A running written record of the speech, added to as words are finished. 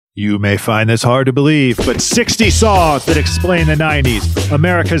You may find this hard to believe, but 60 Songs That Explain the 90s,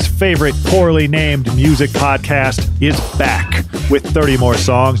 America's favorite poorly named music podcast, is back with 30 more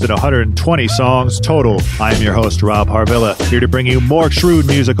songs than 120 songs total. I'm your host, Rob Harvilla, here to bring you more shrewd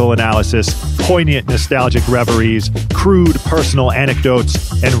musical analysis, poignant nostalgic reveries, crude personal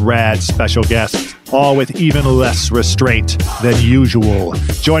anecdotes, and rad special guests, all with even less restraint than usual.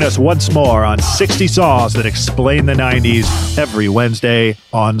 Join us once more on 60 Songs That Explain the 90s every Wednesday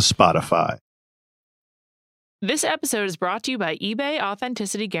on Spotify. This episode is brought to you by eBay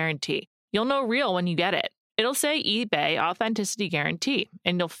Authenticity Guarantee. You'll know real when you get it. It'll say eBay Authenticity Guarantee,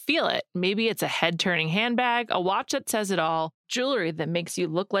 and you'll feel it. Maybe it's a head-turning handbag, a watch that says it all, jewelry that makes you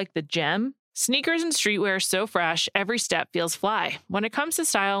look like the gem. Sneakers and streetwear so fresh, every step feels fly. When it comes to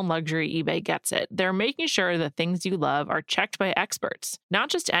style and luxury, eBay gets it. They're making sure the things you love are checked by experts. Not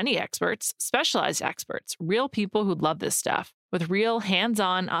just any experts, specialized experts, real people who love this stuff, with real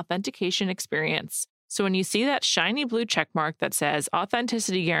hands-on authentication experience. So when you see that shiny blue checkmark that says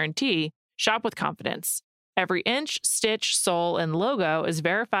Authenticity Guarantee, shop with confidence. Every inch, stitch, sole, and logo is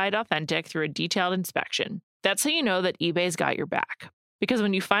verified authentic through a detailed inspection. That's how you know that eBay's got your back. Because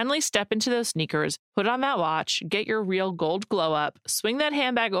when you finally step into those sneakers, put on that watch, get your real gold glow up, swing that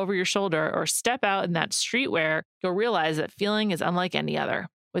handbag over your shoulder, or step out in that streetwear, you'll realize that feeling is unlike any other.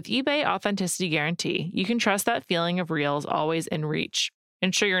 With eBay Authenticity Guarantee, you can trust that feeling of real is always in reach.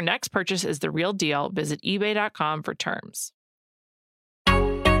 Ensure your next purchase is the real deal. Visit ebay.com for terms.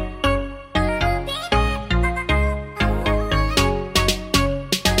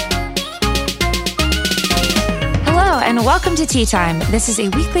 And welcome to Tea Time. This is a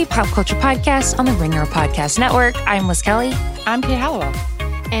weekly pop culture podcast on the Ringer Podcast Network. I'm Liz Kelly. I'm Kate Hallowell.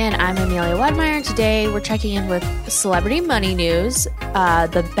 And I'm Amelia Wadmeyer. Today, we're checking in with celebrity money news,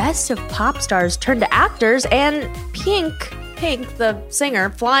 the best of pop stars turned to actors, and Pink, the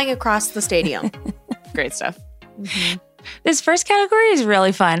singer, flying across the stadium. Great stuff. Mm-hmm. This first category is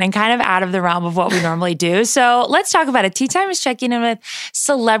really fun and kind of out of the realm of what we normally do. So let's talk about it. Tea Time is checking in with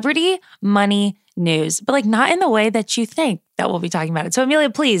celebrity money news, but like not in the way that you think that we'll be talking about it. So Amelia,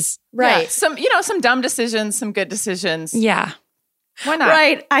 please. Right. Yeah, some dumb decisions, some good decisions. Yeah. Why not?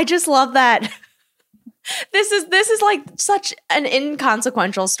 Right. I just love that. This is like such an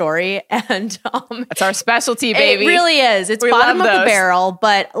inconsequential story, and it's our specialty, baby. It really is. It's We bottom love of the those. barrel,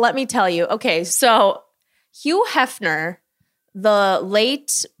 but let me tell you. Okay, so Hugh Hefner, the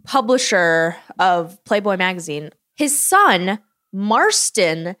late publisher of Playboy magazine, his son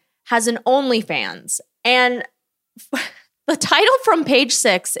Marston has an OnlyFans, and the title from page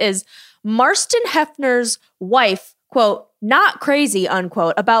 6 is Marston Hefner's wife, quote, not crazy,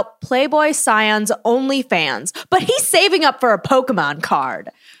 unquote, about Playboy Scion's OnlyFans, but he's saving up for a Pokemon card,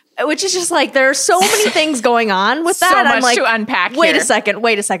 which is just like, there are so many things going on with that. So much I'm like, to unpack wait here. a second.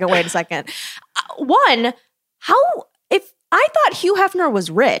 One, if I thought Hugh Hefner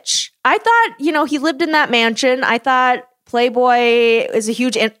was rich, I thought, he lived in that mansion. I thought Playboy is a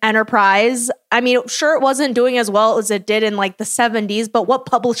huge enterprise. I mean, sure, it wasn't doing as well as it did in like the 70s, but what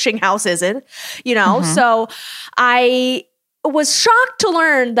publishing house is it? So I was shocked to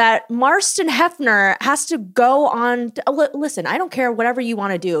learn that Marston Hefner has to go on. Listen, I don't care whatever you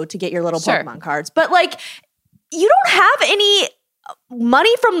want to do to get your little Sure. Pokemon cards, but like, you don't have any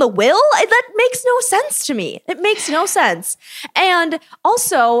money from the will? That makes no sense to me. It makes no sense. And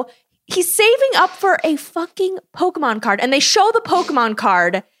also, he's saving up for a fucking Pokemon card. And they show the Pokemon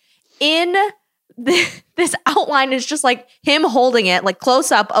card in this outline is just like him holding it, like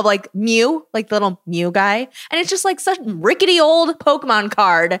close up of like Mew, like the little Mew guy. And it's just like such rickety old Pokemon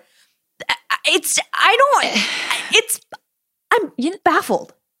card. I'm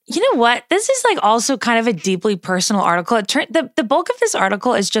baffled. You know what? This is like also kind of a deeply personal article. The bulk of this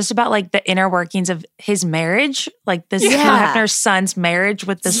article is just about like the inner workings of his marriage, like this Hugh Hefner's son's marriage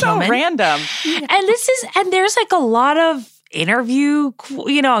with this woman. So random. And there's like a lot of interview,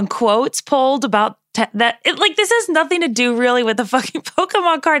 and quotes pulled about that. This has nothing to do really with the fucking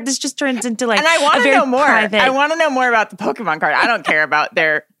Pokemon card. This just turns into like, and I want to know more. Private. I want to know more about the Pokemon card. I don't care about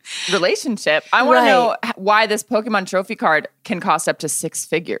their relationship. I want to know why this Pokemon trophy card can cost up to 6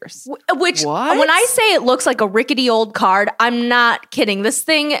 figures. Which, What? when I say it looks like a rickety old card, I'm not kidding. This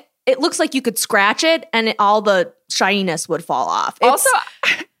thing, it looks like you could scratch it and all the shininess would fall off. Also,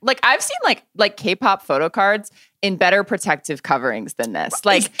 like I've seen like K-pop photo cards in better protective coverings than this.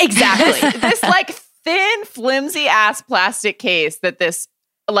 Like exactly. This like thin, flimsy ass plastic case that this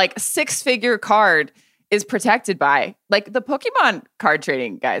like 6-figure card is protected by. Like the Pokemon card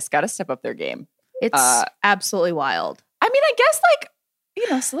trading guys got to step up their game. It's absolutely wild. I mean, I guess like,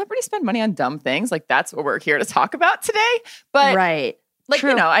 celebrities spend money on dumb things. Like that's what we're here to talk about today. But right. Like,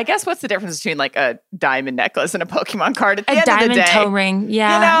 True. I guess what's the difference between like a diamond necklace and a Pokemon card at the A end of the diamond day? toe ring.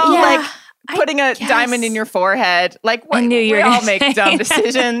 Yeah. Like putting a diamond in your forehead. Like, what, we all make dumb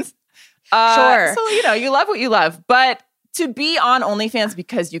decisions. Sure. So, you love what you love. But to be on OnlyFans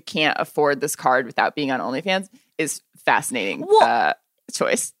because you can't afford this card without being on OnlyFans is fascinating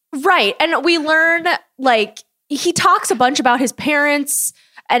choice. Right. And we learn, like, he talks a bunch about his parents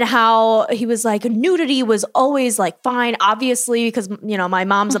and how he was like, nudity was always like fine, obviously, because, my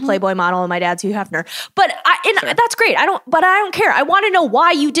mom's a Playboy model and my dad's Hugh Hefner. But that's great. I don't care. I want to know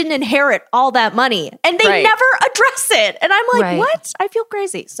why you didn't inherit all that money. And they never address it. And I'm like, what? I feel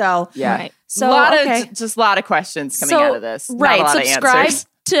crazy. So, yeah. Right. So, a lot of questions coming out of this. Right. Not a lot Subscribe of answers.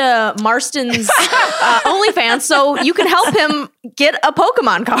 to Marston's OnlyFans so you can help him get a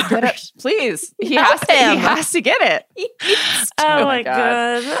Pokemon card. Please. He has to get it. Oh my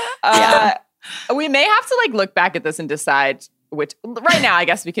God. We may have to like look back at this and decide which. Right now, I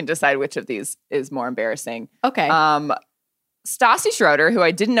guess we can decide which of these is more embarrassing. Okay. Stassi Schroeder, who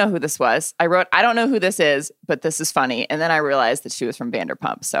I didn't know who this was. I wrote, I don't know who this is, but this is funny. And then I realized that she was from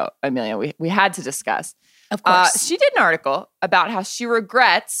Vanderpump. So, Amelia, we had to discuss. Of course. She did an article about how she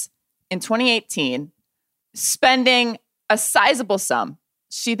regrets in 2018 spending a sizable sum.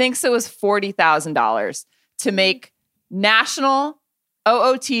 She thinks it was $40,000 to make National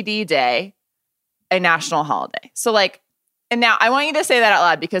OOTD Day a national holiday. So and now I want you to say that out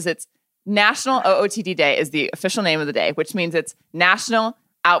loud because it's National OOTD Day is the official name of the day, which means it's National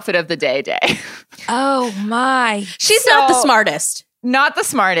Outfit of the Day Day. Oh my. She's not the smartest. Not the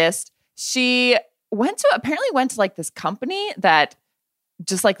smartest. She apparently went to like this company that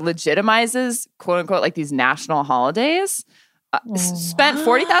just like legitimizes quote unquote like these national holidays. Spent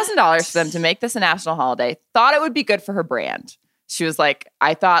 $40,000 for them to make this a national holiday. Thought it would be good for her brand. She was like,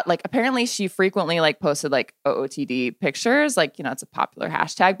 I thought like apparently she frequently like posted like OOTD pictures. Like, it's a popular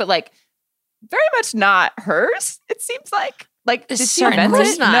hashtag, but like very much not hers. It seems like did she invent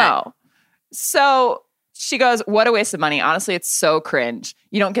it? No. So she goes, what a waste of money. Honestly, it's so cringe.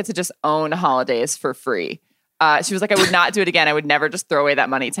 You don't get to just own holidays for free. She was like, I would not do it again. I would never just throw away that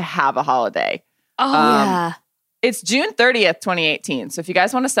money to have a holiday. Oh, yeah. It's June 30th, 2018. So if you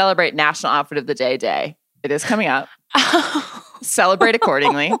guys want to celebrate National Outfit of the Day, it is coming up. Celebrate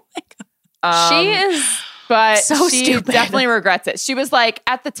accordingly. She is but so she stupid. definitely regrets it. She was like,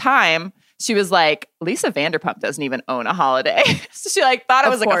 at the time, she was like, Lisa Vanderpump doesn't even own a holiday. So she thought it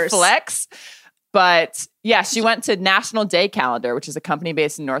was like a flex. But yeah, she went to National Day Calendar, which is a company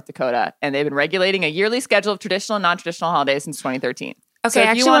based in North Dakota, and they've been regulating a yearly schedule of traditional and non-traditional holidays since 2013. Okay,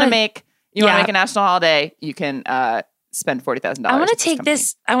 so if you want to make a national holiday, you can spend $40,000. I want to take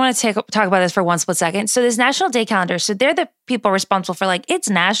this. I want to talk about this for one split second. So this National Day Calendar. So they're the people responsible for it's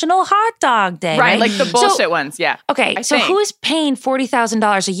National Hot Dog Day, right? Like the bullshit ones. Yeah. Okay. So who is paying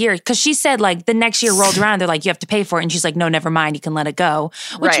 $40,000 a year? Because she said the next year rolled around, they're like, you have to pay for it, and she's like, no, never mind, you can let it go.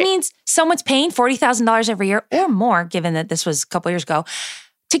 Which means someone's paying $40,000 every year or more, given that this was a couple years ago,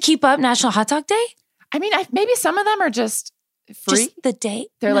 to keep up National Hot Dog Day. I mean, maybe some of them are just free. Just the day.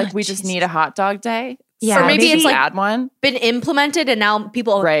 They're like, we just need a hot dog day. Yeah, or maybe it's add one. Been implemented and now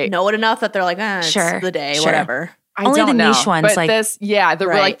people know it enough that they're like, it's the day, whatever. Only the niche ones.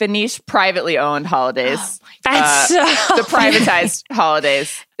 But the niche privately owned holidays. Oh that's the privatized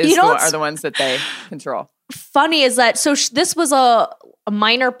holidays are the ones that they control. Funny is that, this was a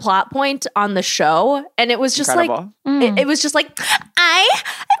minor plot point on the show. And it was just incredible. It was just like, I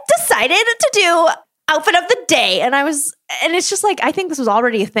decided to do outfit of the day. And it's just I think this was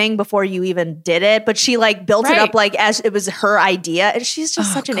already a thing before you even did it, but she built it up as it was her idea. And she's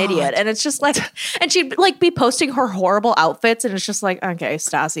just such an idiot. And it's just and she'd be posting her horrible outfits. And it's just okay,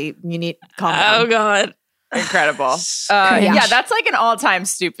 Stassi, you need to calm down. Oh God. Incredible. Yeah, that's an all-time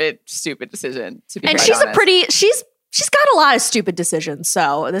stupid decision to be. And she's she's got a lot of stupid decisions.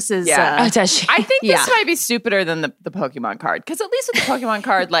 So this is, does she? I think this might be stupider than the Pokemon card. Cause at least with the Pokemon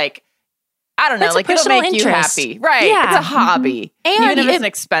card, I don't know, it'll make you happy. Right. Yeah. It's a hobby. And even if it's an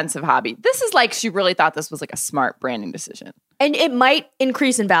expensive hobby. This is she really thought this was a smart branding decision. And it might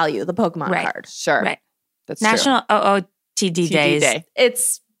increase in value, the Pokemon card. Sure. Right. That's National OOTD Days. Day.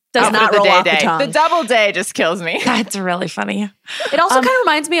 Does not roll off the tongue. The double day just kills me. That's really funny. It also kind of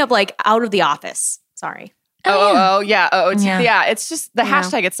reminds me of Out of the Office. Sorry. Yeah. It's just the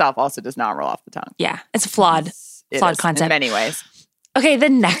hashtag itself also does not roll off the tongue. Yeah. It's a flawed concept. In many ways. Okay, the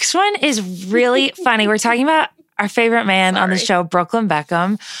next one is really funny. We're talking about our favorite man on the show, Brooklyn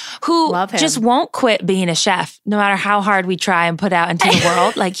Beckham, who just won't quit being a chef, no matter how hard we try and put out into the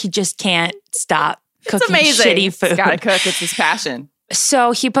world. He just can't stop cooking shitty food. He's got to cook. It's his passion.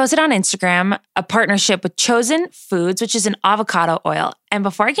 So he posted on Instagram a partnership with Chosen Foods, which is an avocado oil. And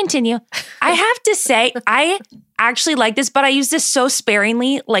before I continue, I have to say, I actually like this, but I use this so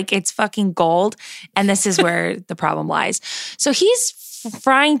sparingly, like it's fucking gold. And this is where the problem lies. So he's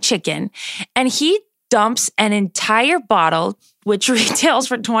frying chicken and he dumps an entire bottle, which retails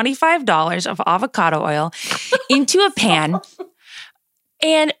for $25 of avocado oil, into a pan.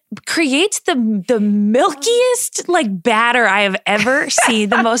 And creates the milkiest like batter I have ever seen.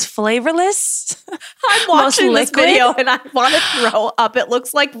 The most flavorless. I'm watching this video and I want to throw up. It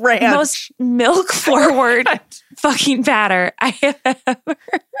looks like ranch. Most milk forward fucking batter I have ever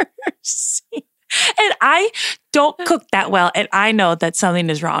seen. And I don't cook that well. And I know that something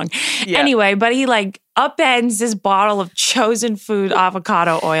is wrong. Yeah. Anyway, but he like upends this bottle of Chosen Food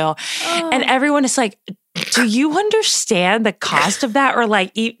avocado oil. And everyone is like, do you understand the cost of that? Or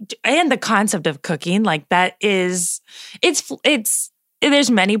like, and the concept of cooking? Like that is,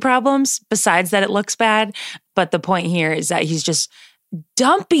 there's many problems besides that it looks bad. But the point here is that he's just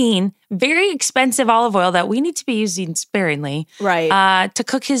dumping very expensive olive oil that we need to be using sparingly. Right. To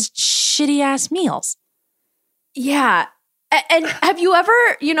cook his shitty ass meals. Yeah. And have you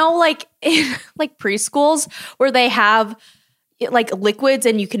ever, like in like preschools where they have like liquids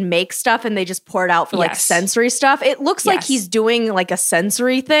and you can make stuff and they just pour it out for like sensory stuff? It looks like he's doing like a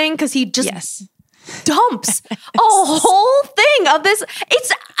sensory thing because he just dumps a whole thing of this.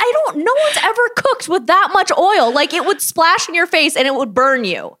 No one's ever cooked with that much oil. Like it would splash in your face and it would burn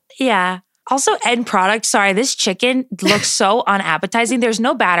you. Yeah. Also, end product. Sorry, this chicken looks so unappetizing. There's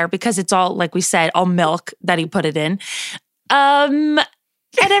no batter because it's all, like we said, all milk that he put it in.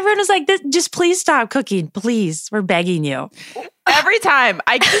 And everyone was like, just please stop cooking. Please. We're begging you. Every time.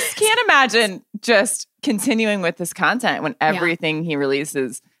 I just can't imagine just continuing with this content when everything he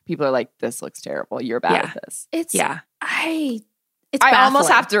releases, people are like, this looks terrible. You're bad at this. I almost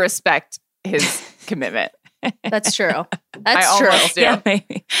have to respect his commitment. That's true. That's true. Do. Yeah,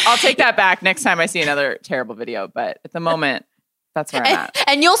 maybe. I'll take that back next time I see another terrible video. But at the moment, that's where I'm at.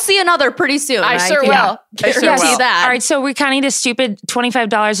 And you'll see another pretty soon. I sure will. I sure will. See that. All right, so we're counting this stupid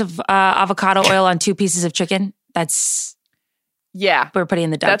 $25 of avocado oil on 2 pieces of chicken. That's we're putting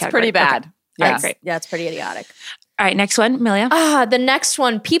in the dump That's category. pretty bad. Okay. Yeah, great. Yeah, it's pretty idiotic. All right, next one, Amelia. The next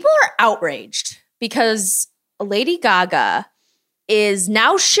one, people are outraged because Lady Gaga is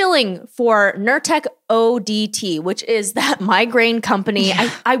now shilling for Nurtec ODT, which is that migraine company.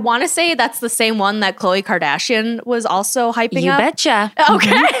 I want to say that's the same one that Khloe Kardashian was also hyping You up. betcha.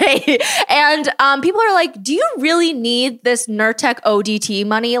 Okay. And people are like, do you really need this Nurtec ODT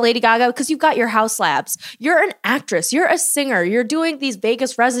money, Lady Gaga? Because you've got your house labs. You're an actress. You're a singer. You're doing these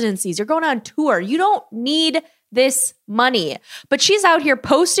Vegas residencies. You're going on tour. You don't need this money. But she's out here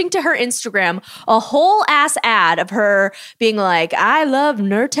posting to her Instagram a whole ass ad of her being like, I love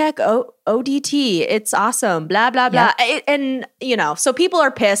Nurtec ODT. It's awesome. Blah, blah, blah. And, so people are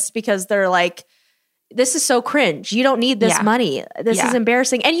pissed because they're like, this is so cringe. You don't need this money. This is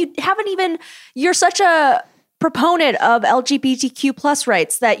embarrassing. And you're such a proponent of LGBTQ plus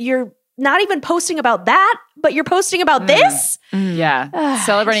rights that you're not even posting about that, but you're posting about this? Yeah.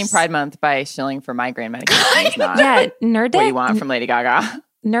 Celebrating Pride Month by shilling for migraine medication is not Nurtec, what you want from Lady Gaga.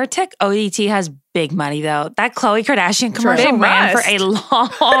 Nurtec ODT has big money, though. That Khloe Kardashian commercial ran for a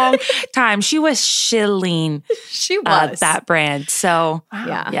long time. She was shilling that brand. So,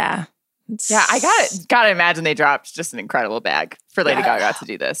 yeah. Yeah, I gotta imagine they dropped just an incredible bag for Lady Gaga to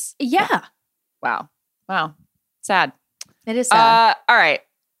do this. Yeah. Wow. Sad. It is sad. All right.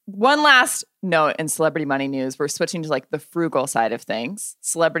 One last note in celebrity money news. We're switching to like the frugal side of things.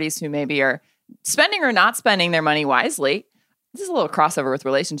 Celebrities who maybe are spending or not spending their money wisely. This is a little crossover with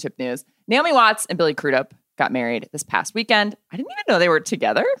relationship news. Naomi Watts and Billy Crudup got married this past weekend. I didn't even know they were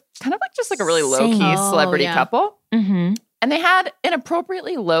together. Kind of like just like a really low-key celebrity couple. Mm-hmm. And they had an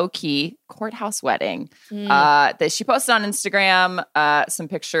appropriately low-key courthouse wedding that she posted on Instagram, some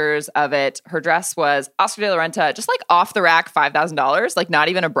pictures of it. Her dress was Oscar de la Renta, just like off the rack, $5,000, like not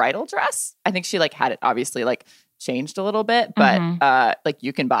even a bridal dress. I think she like had it obviously like changed a little bit, but like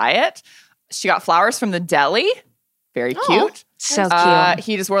you can buy it. She got flowers from the deli. Very cute. So cute.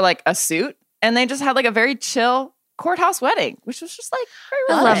 He just wore like a suit and they just had like a very chill courthouse wedding, which was just like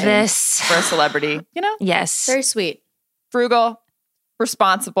very I love this. For a celebrity, Yes. Very sweet. Frugal,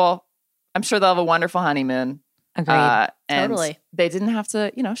 responsible. I'm sure they'll have a wonderful honeymoon. Agreed. And Totally. They didn't have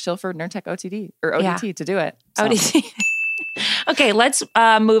to, shill for Nurtec ODT to do it. So. ODT. Okay, let's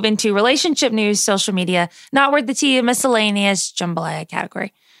move into relationship news, social media, not worth the tea, miscellaneous jambalaya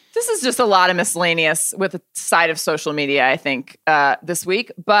category. This is just a lot of miscellaneous with a side of social media, I think, this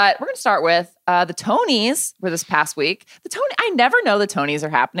week. But we're going to start with the Tonys were this past week. I never know the Tonys are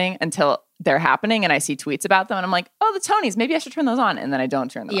happening until they're happening and I see tweets about them and I'm like, oh, the Tonys, maybe I should turn those on. And then I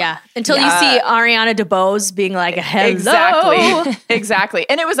don't turn them on. Until you see Ariana DeBose being like, hello. Exactly.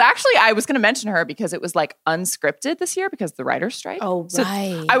 And it was actually, I was going to mention her because it was like unscripted this year because of the writer's strike. Oh, so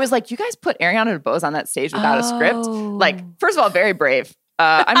right. I was like, you guys put Ariana DeBose on that stage without a script? Like, first of all, very brave.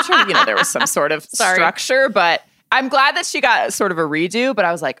 I'm sure, there was some sort of structure, but I'm glad that she got sort of a redo. But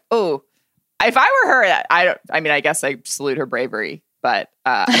I was like, oh, if I were her, I guess I salute her bravery, but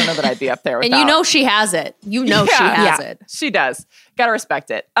I don't know that I'd be up there without. And she has it. She has it. She does. Got to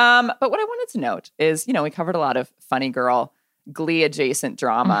respect it. But what I wanted to note is, we covered a lot of funny girl, Glee adjacent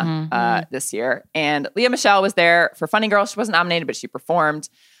drama this year. And Leah Michele was there for Funny Girl. She wasn't nominated, but she performed.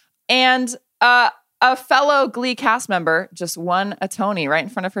 And a fellow Glee cast member just won a Tony right in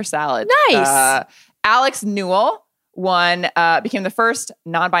front of her salad. Nice. Alex Newell became the first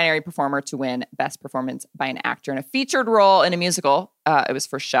non-binary performer to win Best Performance by an Actor in a Featured Role in a Musical. It was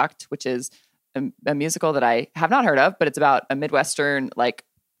for Shucked, which is a musical that I have not heard of, but it's about a Midwestern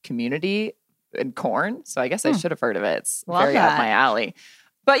community in corn. So I guess I should have heard of it. It's very up my alley.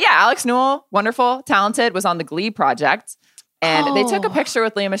 But yeah, Alex Newell, wonderful, talented, was on the Glee project. And they took a picture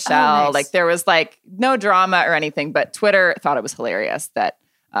with Leah Michele. Nice. There was no drama or anything, but Twitter thought it was hilarious that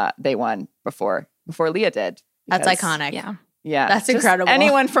they won before Leah did. That's iconic. Yeah. That's incredible.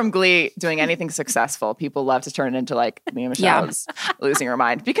 Anyone from Glee doing anything successful, people love to turn it into Leah Michelle's losing her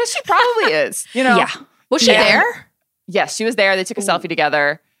mind because she probably is, Yeah. Was she there? Yes, she was there. They took a selfie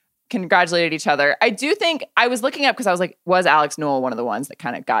together, congratulated each other. I do think I was looking up because I was like, was Alex Newell one of the ones that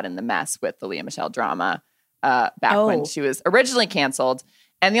kind of got in the mess with the Leah Michele drama back when she was originally canceled?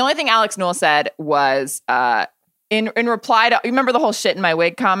 And the only thing Alex Newell said was in reply to, you remember the whole shit in my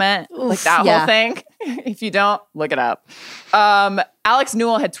wig comment? Oof, whole thing? If you don't, look it up. Alex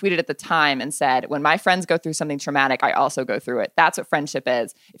Newell had tweeted at the time and said, when my friends go through something traumatic, I also go through it. That's what friendship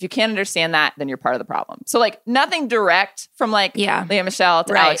is. If you can't understand that, then you're part of the problem. So nothing direct from Leah Michele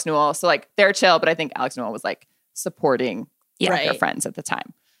to Alex Newell. So they're chill, but I think Alex Newell was supporting their friends at the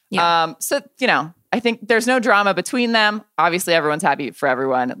time. Yeah. So, I think there's no drama between them. Obviously, everyone's happy for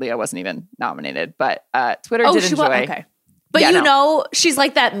everyone. Leah wasn't even nominated, but Twitter did enjoy. Okay. But she's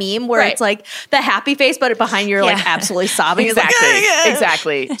like that meme where it's the happy face, but behind you're absolutely sobbing.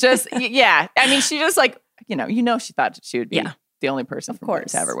 Exactly. Just, I mean, she just she thought she would be the only person to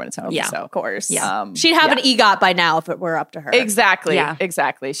ever win a Tony. Yeah, so, of course. Yeah. She'd have an EGOT by now if it were up to her. Exactly. Yeah.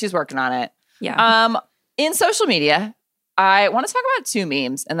 Exactly. She's working on it. Yeah. In social media, I want to talk about two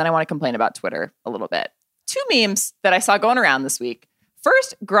memes, and then I want to complain about Twitter a little bit. Two memes that I saw going around this week.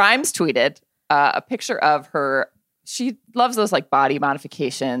 First, Grimes tweeted a picture of her. She loves those body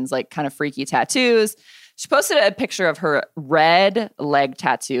modifications, kind of freaky tattoos. She posted a picture of her red leg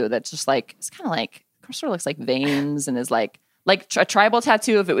tattoo that's just it's kind of sort of looks like veins and is like a tribal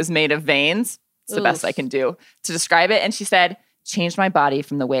tattoo if it was made of veins. It's the best I can do to describe it. And she said, changed my body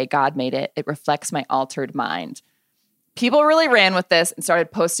from the way God made it. It reflects my altered mind. People really ran with this and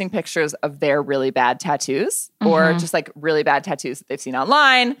started posting pictures of their really bad tattoos or just really bad tattoos that they've seen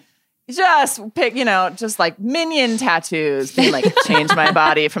online. Just pick, just minion tattoos being change my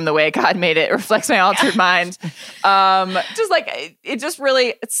body from the way God made it. It reflects my altered mind. It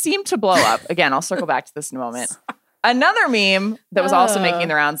seemed to blow up. Again, I'll circle back to this in a moment. Another meme that was also making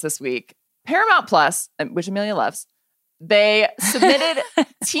the rounds this week, Paramount Plus, which Amelia loves, they submitted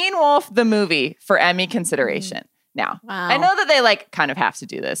Teen Wolf the movie for Emmy consideration. Now, I know that they kind of have to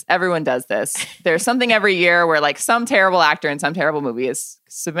do this. Everyone does this. There's something every year where some terrible actor in some terrible movie is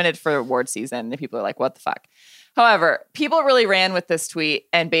submitted for award season and people are like, what the fuck? However, people really ran with this tweet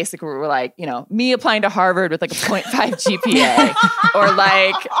and basically were me applying to Harvard with a 0.5 GPA or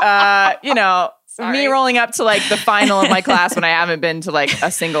me rolling up to the final of my class when I haven't been to a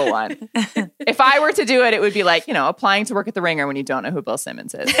single one. If I were to do it, it would be applying to work at the Ringer when you don't know who Bill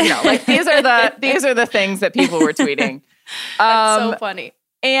Simmons is. These are the things that people were tweeting. That's so funny.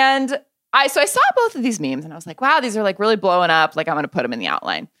 And I saw both of these memes and I was like, wow, these are really blowing up. I'm going to put them in the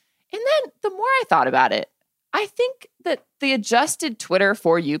outline. And then the more I thought about it, I think that the adjusted Twitter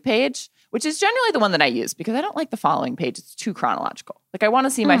For You page, which is generally the one that I use because I don't like the following page. It's too chronological. I want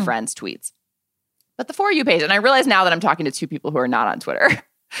to see my friends' tweets. But the For You page, and I realize now that I'm talking to two people who are not on Twitter,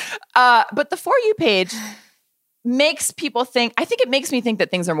 but the For You page makes people think, I think it makes me think that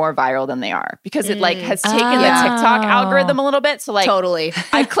things are more viral than they are because it has taken the TikTok algorithm a little bit. So totally.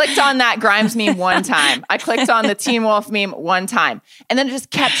 I clicked on that Grimes meme one time. I clicked on the Teen Wolf meme one time. And then it just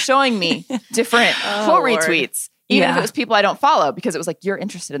kept showing me different quote retweets. Even if it was people I don't follow, because it was like, you're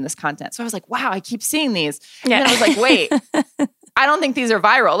interested in this content. So I was like, wow, I keep seeing these. And then I was like, wait, I don't think these are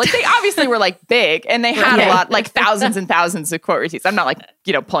viral. Like they obviously were like big and they had a lot, like thousands and thousands of quote retweets. I'm not like,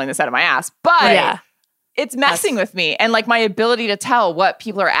 pulling this out of my ass, but it's messing with me and like my ability to tell what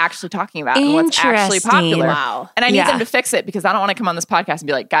people are actually talking about and what's actually popular. Wow. And I need them to fix it because I don't want to come on this podcast and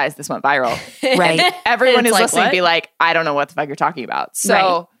be like, guys, this went viral. Right. And everyone who's like, listening what? be like, I don't know what the fuck you're talking about.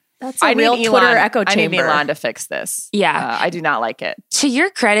 So that's a real Twitter echo chamber. I need Elon to fix this. Yeah. I do not like it. To your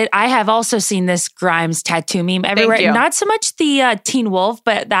credit, I have also seen this Grimes tattoo meme everywhere. Thank you. Not so much the Teen Wolf,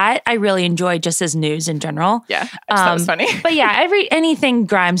 but that I really enjoy just as news in general. Yeah, I just thought it was funny. But yeah, anything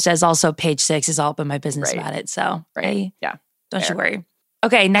Grimes does, also Page 6 is all up in my business about it. So don't you worry.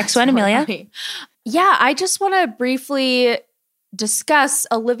 Okay, next one, Amelia. Yeah, I just want to briefly discuss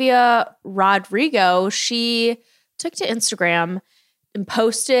Olivia Rodrigo. She took to Instagram and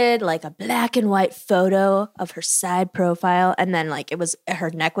posted like a black and white photo of her side profile. And then like her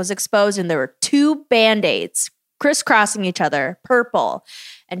neck was exposed and there were 2 Band-Aids crisscrossing each other, purple.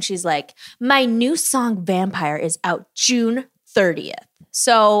 And she's like, my new song Vampire is out June 30th.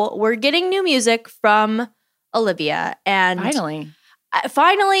 So we're getting new music from Olivia. And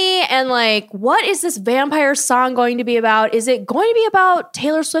finally, and like, what is this vampire song going to be about? Is it going to be about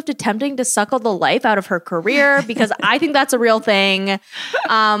Taylor Swift attempting to suckle the life out of her career? Because I think that's a real thing.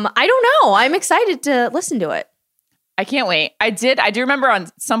 I don't know. I'm excited to listen to it. I can't wait. I do remember on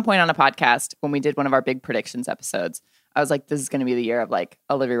some point on a podcast when we did one of our big predictions episodes, I was like, this is going to be the year of like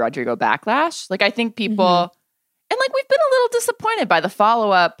Olivia Rodrigo backlash. Like I think people, and like we've been a little disappointed by the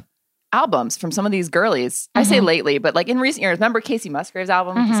follow-up albums from some of these girlies. I say lately, but like in recent years, remember Casey Musgrave's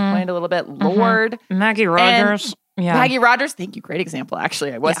album? Disappointed a little bit. Lord. Maggie Rogers. Maggie Rogers. Thank you. Great example.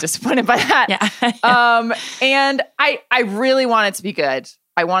 Actually, I was disappointed by that. And I really want it to be good.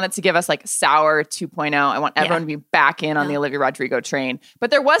 I want it to give us like Sour 2.0. I want everyone to be back in on the Olivia Rodrigo train.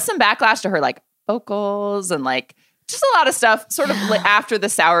 But there was some backlash to her like vocals and like just a lot of stuff sort of like after the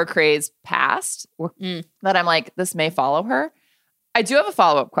Sour craze passed that I'm like, this may follow her. I do have a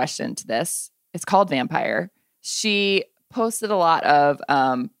follow-up question to this. It's called Vampire. She posted a lot of,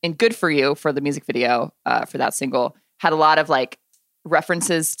 in Good For You for the music video for that single, had a lot of like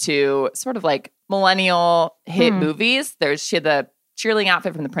references to sort of like millennial hit movies. She had the cheerleading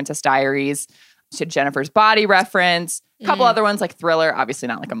outfit from The Princess Diaries. She had Jennifer's Body reference. A couple other ones like Thriller, obviously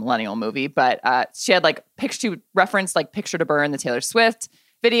not like a millennial movie, but she had like reference like Picture to Burn, the Taylor Swift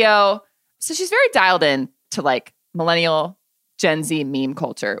video. So she's very dialed in to like millennial Gen Z meme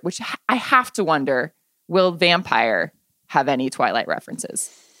culture, which I have to wonder, will Vampire have any Twilight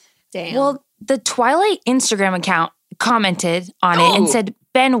references? Damn. Well, the Twilight Instagram account commented on it and said,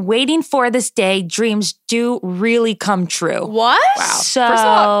 been waiting for this day. Dreams do really come true. What? Wow. So, first of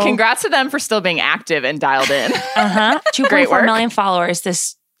all, congrats to them for still being active and dialed in. 2.4 million followers,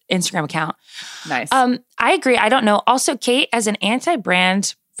 this Instagram account. Nice. I agree. I don't know. Also, Kate, as an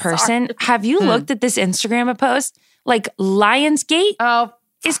anti-brand person, have you looked at this Instagram post? Like Lionsgate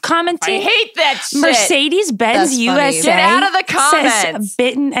is commenting. I hate that shit. Mercedes-Benz USA. Get out of the comments. Says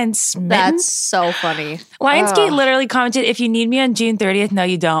bitten and smitten. That's so funny. Lionsgate literally commented, if you need me on June 30th, no,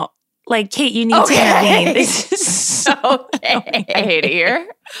 you don't. Like, Kate, you need to intervene. This is so I hate it here.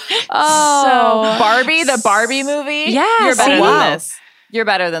 So Barbie, the Barbie movie? Yeah. You're better than this. You're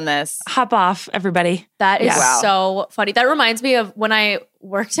better than this. Hop off, everybody. That is so funny. That reminds me of when I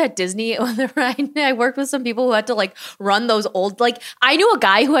worked at Disney. I worked with some people who had to like run those old, like I knew a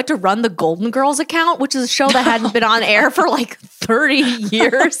guy who had to run the Golden Girls account, which is a show that hadn't been on air for like 30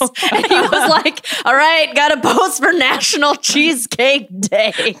 years. And he was like, all right, got to post for National Cheesecake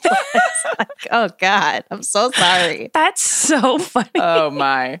Day. Like, oh God, I'm so sorry. That's so funny. Oh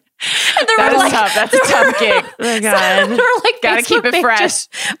my. And there were like, tough. That's a tough gig. Oh God. So there were like gotta keep it fresh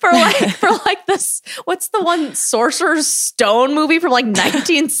for like this. What's the one Sorcerer's Stone movie from like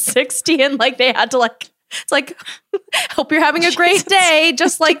 1960? And like they had to like, it's like, hope you're having a great day.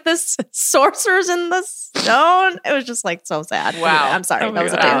 Just like this Sorcerers in the Stone. It was just like so sad. Wow. Anyway, I'm sorry. That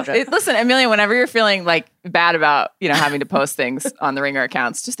was a tangent. Listen, Amelia, whenever you're feeling like bad about, having to post things on the Ringer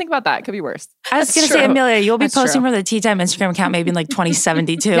accounts, just think about that. It could be worse. I was going to say, Amelia, you'll be posting from the Tea Time Instagram account maybe in like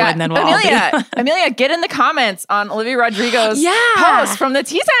 2072. And then we'll Amelia, get in the comments on Olivia Rodrigo's post from the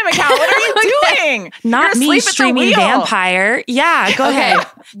Tea Time account. What are you doing? Not me streaming Vampire. Yeah, go ahead.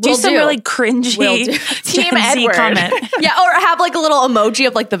 Do some really cringy Team Edward comment. Yeah, or have like a little emoji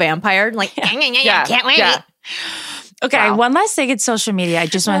of like the vampire. Like, can't wait. Yeah. Okay, one last thing in social media. I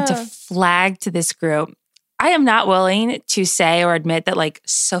just wanted to flag to this group. I am not willing to say or admit that like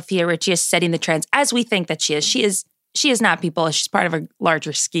Sophia Richie is setting the trends as we think that she is. She is not, people. She's part of a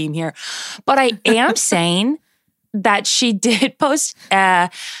larger scheme here. But I am saying that she did post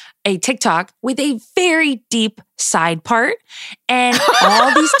a TikTok with a very deep side part. And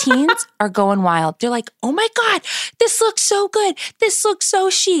all these teens are going wild. They're like, oh my God, this looks so good. This looks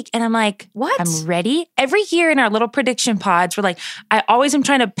so chic. And I'm like, what? I'm ready. Every year in our little prediction pods, we're like, I always am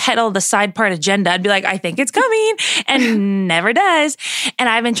trying to peddle the side part agenda. I'd be like, I think it's coming, and never does. And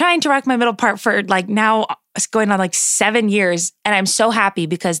I've been trying to rock my middle part for like now it's going on like 7 years. And I'm so happy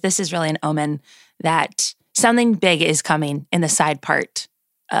because this is really an omen that something big is coming in the side part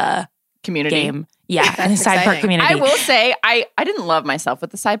community game. Yeah, and the side part community. I will say, I didn't love myself with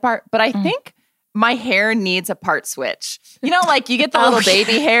the side part, but I think my hair needs a part switch. You know, like you get the little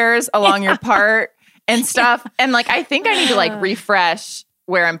baby hairs along your part and stuff. And like, I think I need to like refresh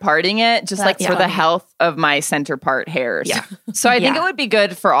where I'm parting it, just like for the health of my center part hairs. Yeah. So I think it would be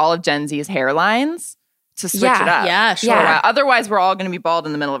good for all of Gen Z's hairlines to switch it up. Yeah, sure. Otherwise, we're all going to be bald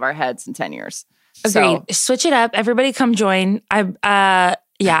in the middle of our heads in 10 years. Agreed. So, switch it up. Everybody come join.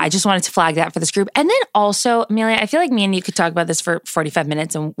 I just wanted to flag that for this group. And then also, Amelia, I feel like me and you could talk about this for 45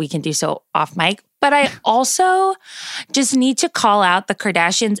 minutes and we can do so off mic. But I also just need to call out the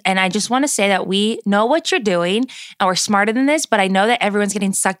Kardashians. And I just want to say that we know what you're doing and we're smarter than this. But I know that everyone's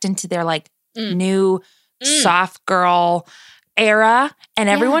getting sucked into their like new soft girl era. And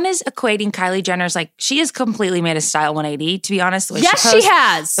everyone is equating Kylie Jenner's like, she has completely made a style 180, to be honest. The way she posts, she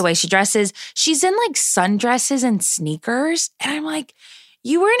has. The way she dresses. She's in like sundresses and sneakers. And I'm like,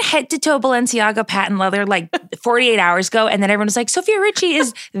 you were in head-to-toe Balenciaga patent leather like 48 hours ago, and then everyone was like, Sophia Richie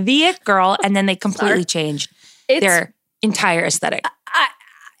is the it girl, and then they completely changed their entire aesthetic.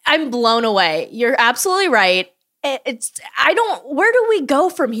 I'm blown away. You're absolutely right. Where do we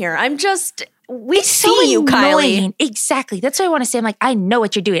go from here? We see you, Kylie. Exactly. That's what I want to say. I'm like, I know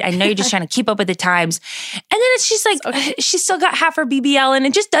what you're doing. I know you're just trying to keep up with the times. And then she's like, she's still got half her BBL, and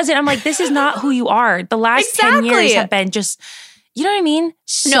it just doesn't. I'm like, this is not who you are. The last 10 years have been just... You know what I mean?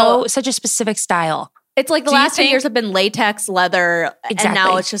 Such a specific style. It's like the last 10 years have been latex, leather, and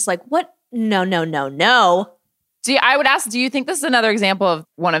now it's just like, what? No. I would ask, do you think this is another example of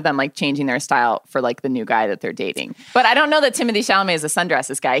one of them like changing their style for like the new guy that they're dating? But I don't know that Timothée Chalamet is a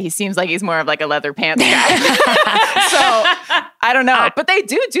sundresses guy. He seems like he's more of like a leather pants guy. So I don't know. But they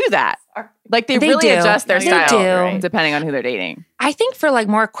do that. Like they really adjust their style depending on who they're dating. I think for like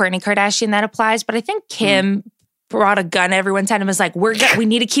more Kourtney Kardashian that applies, but I think Kim brought a gun to everyone's head and was like, we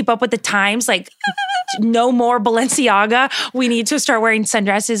need to keep up with the times. Like, no more Balenciaga. We need to start wearing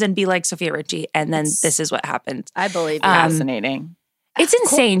sundresses and be like Sophia Richie. And then this is what happened. I believe fascinating. It's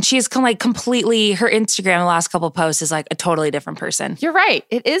insane. She's like completely, her Instagram the last couple of posts is like a totally different person. You're right.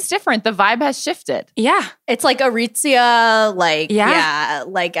 It is different. The vibe has shifted. Yeah. It's like Aritzia,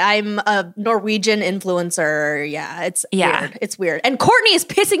 like I'm a Norwegian influencer. Yeah, it's weird. It's weird. And Kourtney is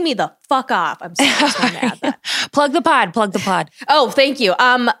pissing me the fuck off. I'm sorry. I just wanted to add that. Plug the pod. Oh, thank you.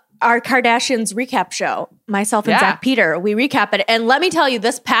 Our Kardashians recap show, myself and Zach Peter, we recap it. And let me tell you,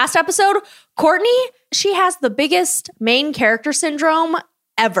 this past episode, Kourtney, she has the biggest main character syndrome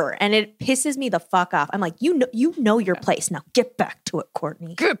ever. And it pisses me the fuck off. I'm like, you know your place. Now get back to it,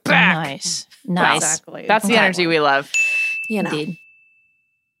 Kourtney. Get back. Nice. Exactly. That's the energy we love. You know. Indeed.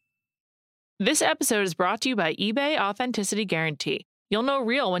 This episode is brought to you by eBay Authenticity Guarantee. You'll know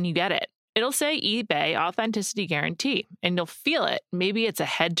real when you get it. It'll say eBay Authenticity Guarantee, and you'll feel it. Maybe it's a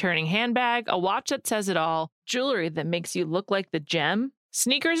head-turning handbag, a watch that says it all, jewelry that makes you look like the gem.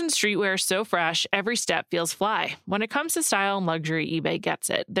 Sneakers and streetwear so fresh, every step feels fly. When it comes to style and luxury, eBay gets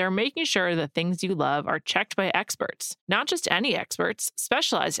it. They're making sure the things you love are checked by experts. Not just any experts,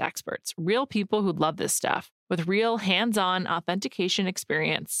 specialized experts, real people who love this stuff, with real hands-on authentication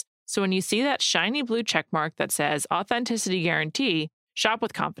experience. So when you see that shiny blue checkmark that says Authenticity Guarantee, shop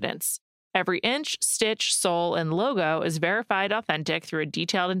with confidence. Every inch, stitch, sole, and logo is verified authentic through a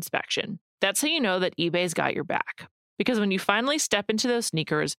detailed inspection. That's how you know that eBay's got your back. Because when you finally step into those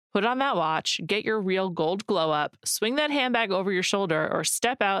sneakers, put on that watch, get your real gold glow up, swing that handbag over your shoulder, or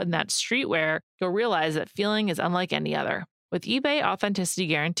step out in that streetwear, you'll realize that feeling is unlike any other. With eBay Authenticity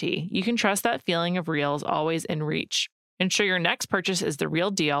Guarantee, you can trust that feeling of real is always in reach. Ensure your next purchase is the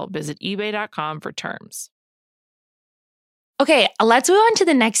real deal. Visit ebay.com for terms. Okay, let's move on to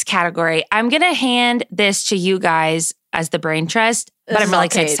the next category. I'm going to hand this to you guys as the brain trust, but I'm really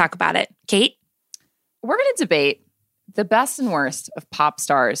excited to talk about it. Kate? We're going to debate the best and worst of pop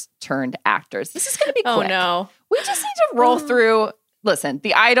stars turned actors. This is going to be quick. Oh, no. We just need to roll through. Listen,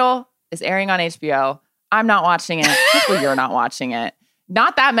 The Idol is airing on HBO. I'm not watching it. Hopefully you're not watching it.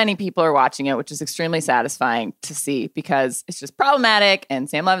 Not that many people are watching it, which is extremely satisfying to see because it's just problematic, and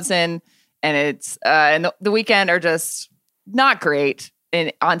Sam Levinson and it's and the Weeknd are just not great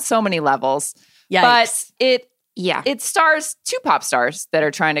on so many levels. Yikes. But it Yeah. It stars 2 pop stars that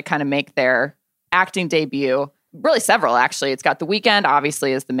are trying to kind of make their acting debut. Really several, actually. It's got The Weeknd,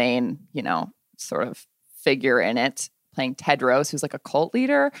 obviously, as the main, sort of figure in it, playing Tedros, who's like a cult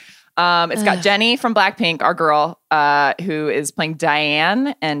leader. It's got Jennie from Blackpink, our girl, who is playing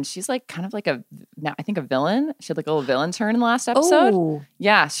Diane, and she's like kind of like a villain. She had like a little villain turn in the last episode. Oh.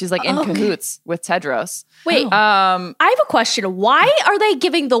 Yeah, she's like in cahoots with Tedros. Wait, I have a question. Why are they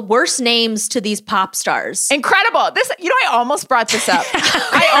giving the worst names to these pop stars? Incredible. I almost brought this up.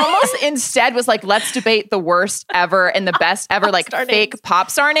 I almost instead was like, let's debate the worst ever and the best ever, like fake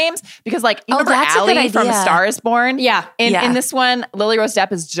pop star names. Because like, you remember that's a good Allie from idea. A Star is Born? Yeah. In this one, Lily Rose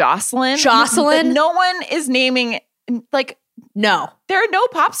Depp is Jocelyn. No one is naming, like, No. there are no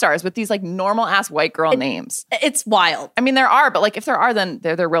pop stars with these like normal ass white girl names. It's wild. I mean, there are, but like if there are, then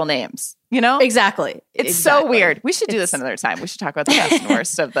they're their real names, Exactly. It's so weird. We should do this another time. We should talk about the best and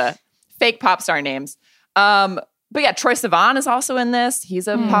worst of the fake pop star names. But yeah, Troye Sivan is also in this. He's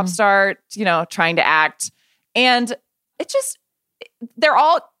a pop star, trying to act. And they're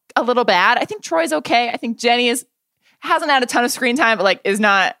all a little bad. I think Troy's okay. I think Jennie hasn't had a ton of screen time, but like is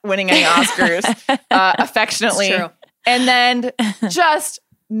not winning any Oscars affectionately. It's true. And then just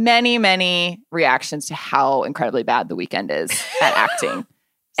many, many reactions to how incredibly bad The Weeknd is at acting.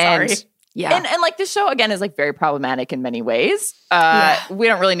 Sorry. And like this show again is like very problematic in many ways. We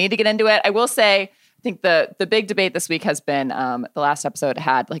don't really need to get into it. I will say, I think the big debate this week has been the last episode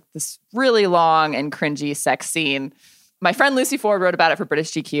had like this really long and cringy sex scene. My friend Lucy Ford wrote about it for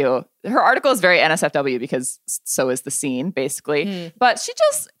British GQ. Her article is very NSFW because so is the scene, basically. But she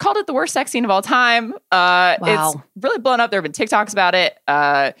just called it the worst sex scene of all time. It's really blown up. There have been TikToks about it.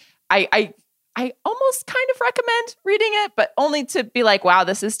 I almost kind of recommend reading it, but only to be like, wow,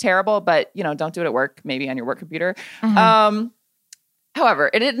 this is terrible. But, don't do it at work, maybe on your work computer. However,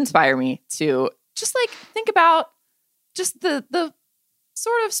 it did inspire me to just like think about just the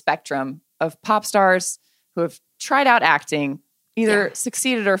sort of spectrum of pop stars who have tried out acting, either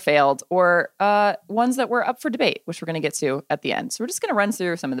succeeded or failed, or ones that were up for debate, which we're going to get to at the end. So we're just going to run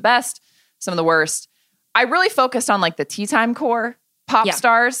through some of the best, some of the worst. I really focused on like the tea time core pop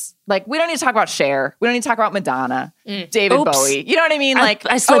stars. Like we don't need to talk about Cher. We don't need to talk about Madonna, David Bowie. You know what I mean? Like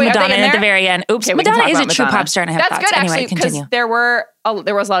I slid Madonna in at the very end. Oops, Okay, Madonna is a true pop star, and I have That's thoughts. good Anyway, actually, continue. because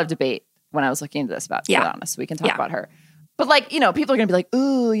there was a lot of debate when I was looking into this about Madonna, so we can talk about her. But like, people are going to be like,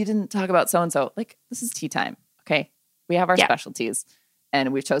 ooh, you didn't talk about so-and-so. Like, this is tea time. Okay. We have our specialties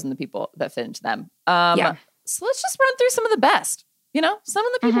and we've chosen the people that fit into them. So let's just run through some of the best, some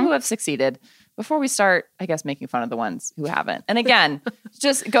of the people who have succeeded before we start, I guess, making fun of the ones who haven't. And again,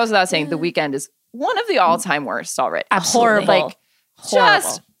 just goes without saying, The Weeknd is one of the all-time worst already. Absolutely. Horrible.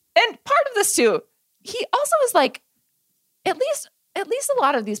 And part of this too, he also is like, at least a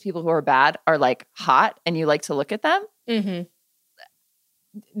lot of these people who are bad are like hot and you like to look at them. Mm-hmm.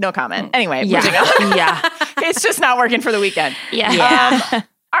 No comment. Anyway, moving on. Yeah. It's just not working for The Weeknd. Yeah.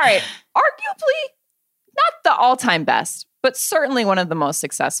 All right. Arguably not the all-time best, but certainly one of the most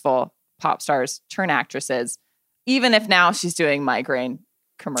successful pop stars turn actresses, even if now she's doing migraine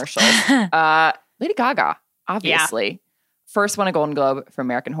commercials. Lady Gaga, obviously. First won a Golden Globe for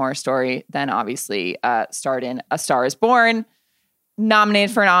American Horror Story, then obviously starred in A Star is Born,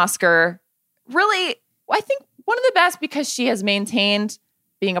 nominated for an Oscar. Really, I think one of the best because she has maintained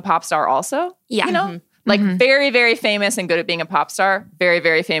being a pop star also. Yeah. Like very, very famous and good at being a pop star, very,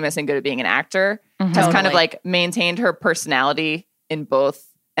 very famous and good at being an actor, has kind of like maintained her personality in both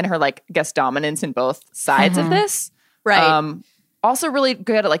and her like, I guess, dominance in both sides of this. Right. Also really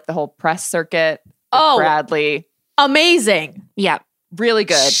good at like the whole press circuit. Bradley. Amazing. Yeah. Really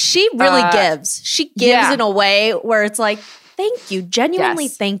good. She really gives. She gives in a way where it's like, thank you. Genuinely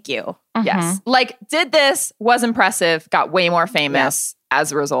thank you. Yes. Like did this, was impressive, got way more famous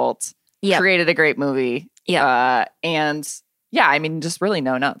as a result. Yeah. Created a great movie. Yeah. And I mean, just really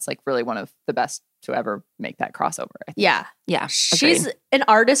no notes. Like really one of the best to ever make that crossover. I think. Yeah. Yeah. She's an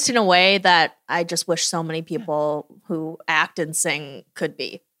artist in a way that I just wish so many people who act and sing could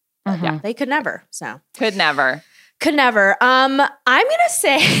be. But they could never. So Could never. I'm gonna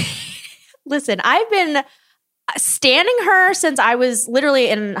say, listen, I've been standing her since I was literally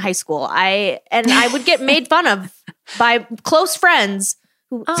in high school. I would get made fun of by close friends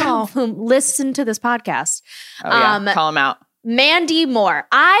who listen to this podcast. Call them out. Mandy Moore.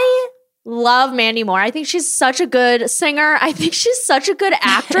 I love Mandy Moore. I think she's such a good singer. I think she's such a good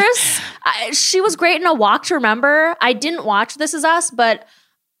actress. She was great in A Walk to Remember. I didn't watch This Is Us, but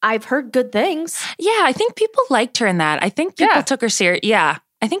I've heard good things. Yeah, I think people liked her in that. I think people took her serious. Yeah.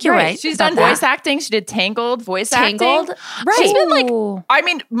 I think you're right. She's about done that. voice acting. She did Tangled voice Tangled, acting. right? She's been like, Ooh. I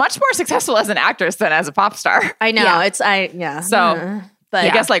mean, much more successful as an actress than as a pop star. I know Yeah. So, but I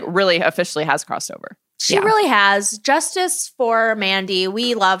guess like really officially has crossed over. she really has. Justice for Mandy.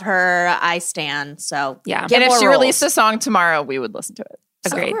 We love her. I stan. So Yeah. get And if more she roles. released a song tomorrow, we would listen to it.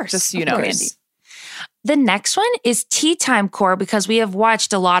 Of Agreed. course, Just so you of know, course. Mandy. The next one is Tea Time Core because we have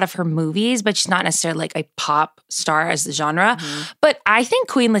watched a lot of her movies, but she's not necessarily like a pop star as the genre. But I think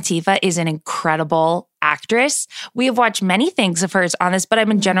Queen Latifah is an incredible actress. We have watched many things of hers on this, but I'm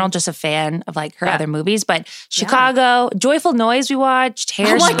in general just a fan of like her other movies. But Chicago, Joyful Noise we watched,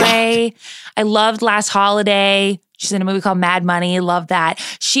 Hairspray. I loved Last Holiday. She's in a movie called Mad Money. Love that.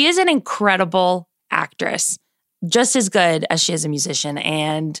 She is an incredible actress, just as good as she is a musician.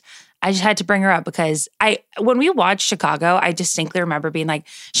 And I just had to bring her up because when we watched Chicago, I distinctly remember being like,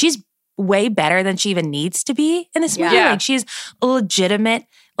 she's way better than she even needs to be in this movie. Yeah. Like she's a legitimate,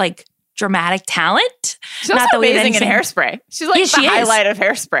 like dramatic talent. She's also that we had amazing in anything- Hairspray. She's like Yeah, the she is. highlight of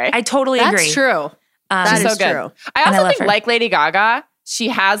Hairspray. I totally That's agree. true. That She's is so good. true. I And I also love think her. like Lady Gaga, she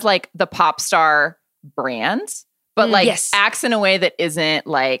has like the pop star brand, but like Yes. acts in a way that isn't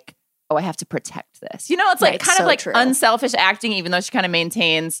like, oh, I have to protect this. You know, it's like Right, kind so of like true. unselfish acting, even though she kind of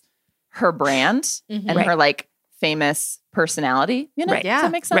maintains her brand and Right. her like famous personality. You know, Right. does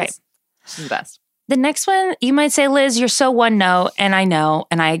that make sense? Right. She's the best. The next one, you might say, Liz, you're so one note, and I know,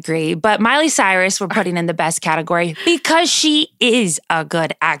 and I agree. But Miley Cyrus, we're putting in the best category because she is a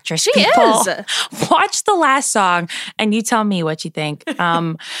good actress. She People, is. watch the last song, and you tell me what you think.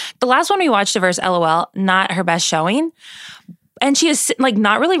 The last one we watched of hers, LOL, not her best showing. And she has like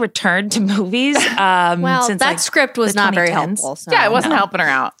not really returned to movies. Well, since that like, script was the not very 2010s. helpful. So. Yeah, it wasn't helping her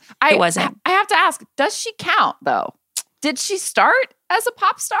out. It wasn't. I have to ask, does she count though? Did she start as a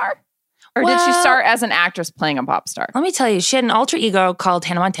pop star? Or did she Well- start as an actress playing a pop star? Let me tell you, she had an alter ego called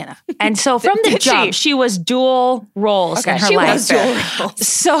Hannah Montana. And so from the Did she? jump, she was dual roles Okay, in her she life. was fair.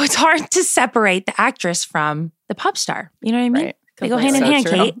 So it's hard to separate the actress from the pop star. You know what I mean? Right. They go hand in So hand,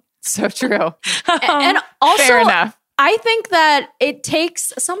 true. Kate. So true. And also, Fair enough. I think that it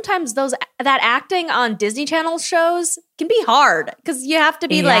takes sometimes that acting on Disney Channel shows can be hard because you have to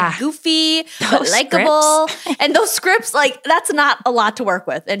be Yeah. like goofy, but Those likable, and those scripts like that's not a lot to work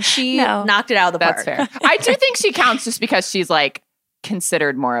with. And she No. knocked it out of the That's park. fair. I do think she counts just because she's like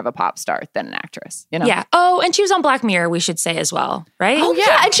considered more of a pop star than an actress. You know? Yeah. Oh, and she was on Black Mirror, we should say as well, right? Oh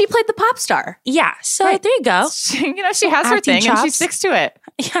yeah, and she played the pop star. Yeah. So Right. there you go. She has her Acting thing and she chops. sticks to it.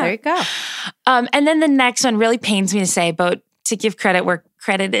 There Yeah. you go. And then the next one really pains me to say, but to give credit where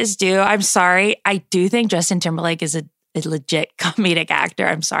credit is due, I'm sorry. I do think Justin Timberlake is a legit comedic actor.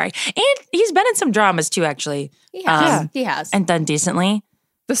 I'm sorry. And he's been in some dramas too, actually, He has. He has. and done decently.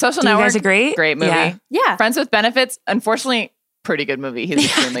 The Social Do you Network. guys agree? Great movie. Yeah. yeah. Friends with Benefits. Unfortunately, pretty good movie. He's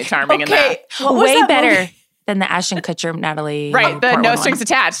extremely charming in that. What was Way that better movie? than the Ashton Kutcher, Natalie. Right. The Portman No one. Strings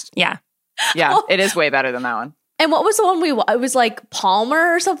Attached. Yeah. Yeah. It is way better than that one. And what was the one it was like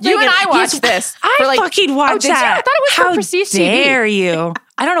Palmer or something? You and I Yes, watched this. I for like, fucking watched did you? that. I thought it was for How Prestige TV. dare you?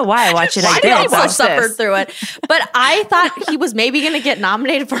 I don't know why I watched it. Why I did did. I also watch suffered this? through it. But I thought he was maybe going to get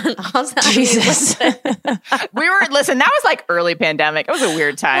nominated for an Oscar. I mean, Jesus. Listen, that was like early pandemic. It was a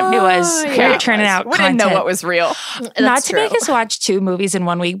weird time. It was. yeah. We were turning out We didn't know content. what was real. Not That's to make true. us watch 2 movies in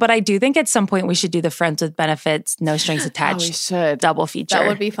 1 week, but I do think at some point we should do the Friends with Benefits, No Strings We Attached should. double feature. That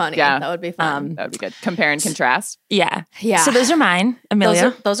would be funny. Yeah. That would be fun. That would be good. Compare and contrast. Yeah. Yeah. So those are mine,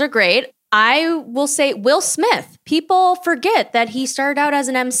 Amelia. Those are great. I will say Will Smith. People forget that he started out as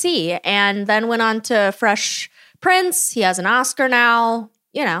an MC and then went on to Fresh Prince. He has an Oscar now.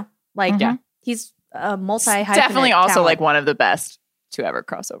 You know, like Yeah. he's a multi Definitely also like one of the best to ever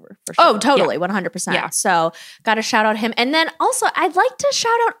cross over for sure. Oh, totally, 100%. Yeah. So got to shout out him. And then also, I'd like to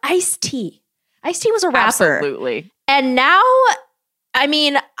shout out Ice-T. Ice-T was a rapper. Absolutely. And now, I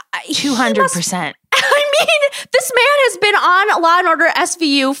mean, 200%. I mean, this man has been on Law and Order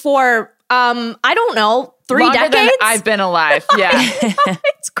SVU for, I don't know, 3 Longer than decades? I've been alive. Yeah.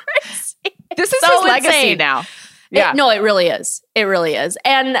 It's crazy. This is So his legacy insane. now. Yeah. No, it really is. It really is.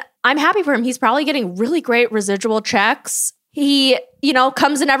 And I'm happy for him. He's probably getting really great residual checks. He,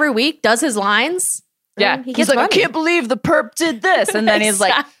 comes in every week, does his lines. Yeah. and he He's gets like, money. I can't believe the perp did this. And then he's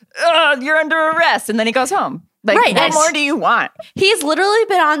like, you're under arrest. And then he goes home. Like, Right, what nice. more do you want? He's literally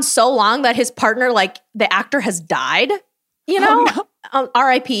been on so long that his partner, like the actor, has died.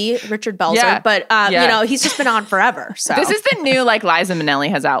 R.I.P. Richard Belzer. Yeah. But Yeah. he's just been on forever. So This is the new, like, Liza Minnelli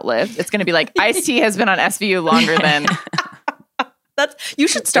has outlived. It's going to be like, Ice-T has been on SVU longer than you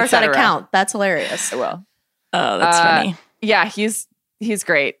should start that cetera. account. That's hilarious. I will. Oh, that's funny. Yeah, he's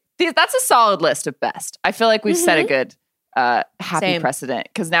great. That's a solid list of best. I feel like we've set a good happy Same. precedent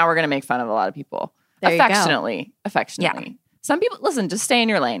because now we're going to make fun of a lot of people. There you go. Affectionately. Some people, listen, just stay in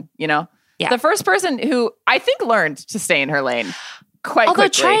your lane, you know? Yeah. The first person who I think learned to stay in her lane quite Although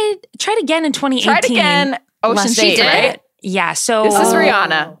quickly. tried again in 2018. Tried again. Ocean's She 8, did. right? Yeah. So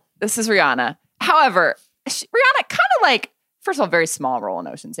This is Rihanna. However, Rihanna kind of like, first of all, very small role in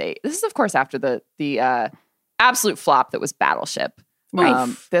Ocean's 8. This is, of course, after the absolute flop that was Battleship.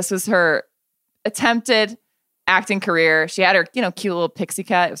 Right. This was her attempted acting career. She had her, cute little pixie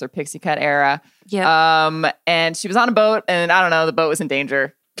cut. It was her pixie cut era. Yeah. And she was on a boat, and I don't know, the boat was in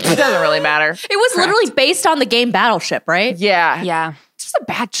danger. It doesn't really matter. It was literally based on the game Battleship, right? Yeah. Yeah. Just a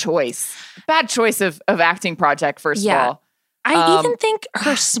bad choice. Bad choice of acting project, first of all. I even think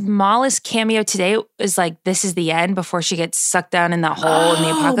her smallest cameo today is like, this is the end before she gets sucked down in that hole in the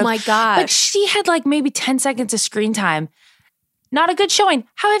apocalypse. Oh my gosh. Like she had like maybe 10 seconds of screen time. Not a good showing.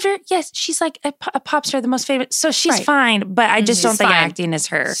 However, yes, she's like a pop star, the most famous. So she's fine, but I just don't think acting is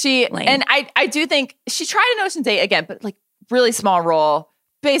her lane. And I do think she tried in Ocean's 8 again, but like really small role,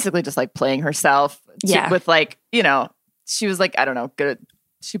 basically just like playing herself with like, she was like, I don't know, good at,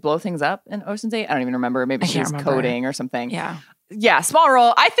 she blow things up in Ocean's 8? I don't even remember. Maybe she was coding or something. Yeah, small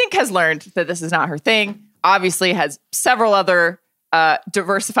role. I think has learned that this is not her thing. Obviously has several other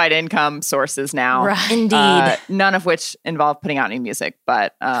diversified income sources now. Right. Indeed. None of which involve putting out new music.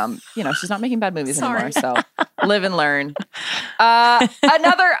 But, she's not making bad movies anymore. So live and learn.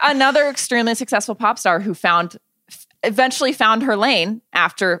 Another extremely successful pop star who eventually found her lane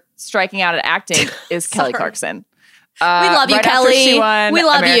after striking out at acting is Kelly Clarkson. We love you, Kelly. She won we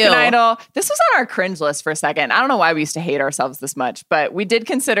love American you. Idol. This was on our cringe list for a second. I don't know why we used to hate ourselves this much, but we did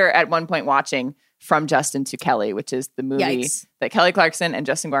consider at one point watching From Justin to Kelly, which is the movie that Kelly Clarkson and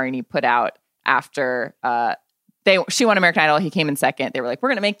Justin Guarini put out after she won American Idol. He came in second. They were like, we're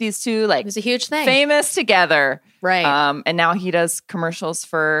going to make these two like It was a huge thing. famous together. Right. And now he does commercials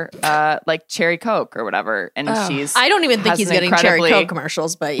for like Cherry Coke or whatever. And I don't even think has he's an getting Cherry Coke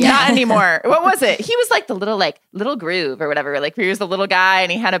commercials, but yeah. Not anymore. What was it? He was like the little groove or whatever. Like he was the little guy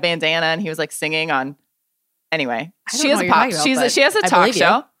and he had a bandana and he was like singing on. Anyway, she has a pop. She has a talk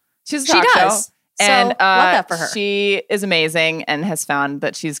show. She's a talk show. And love that for her. She is amazing and has found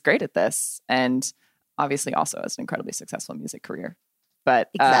that she's great at this. And obviously also has an incredibly successful music career. But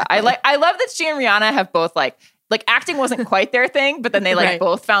I love that she and Rihanna have both like acting wasn't quite their thing, but then they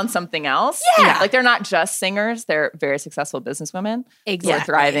both found something else. Yeah. Like they're not just singers, they're very successful businesswomen who are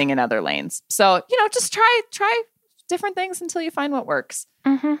thriving in other lanes. So, just try different things until you find what works.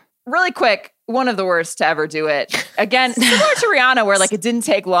 Mm-hmm. Really quick, one of the worst to ever do it. Again, similar to Rihanna, where like it didn't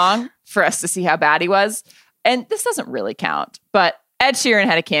take long for us to see how bad he was. And this doesn't really count, but Ed Sheeran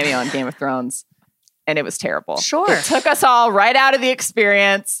had a cameo on Game of Thrones. And it was terrible. Sure. It took us all right out of the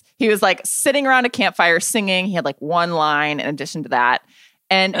experience. He was like sitting around a campfire singing. He had like one line in addition to that.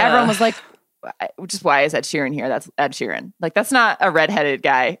 And everyone was like, which is why is Ed Sheeran here? That's Ed Sheeran. Like, that's not a redheaded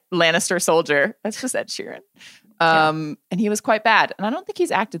guy, Lannister soldier. That's just Ed Sheeran. And he was quite bad. And I don't think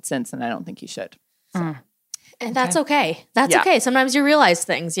he's acted since, and I don't think he should. So. And that's okay. That's okay. Sometimes you realize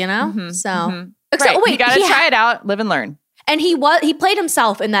things, So, Right. wait, you got to try it out, live and learn. And he played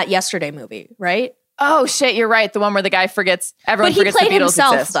himself in that Yesterday movie, right? Oh shit, you're right. The one where the guy forgets everyone But he forgets the played Beatles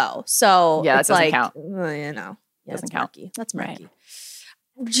himself exist. though, so Yeah, that it's doesn't like, count. Doesn't count. Murky. That's murky.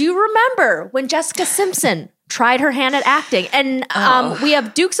 Do you remember when Jessica Simpson tried her hand at acting? And we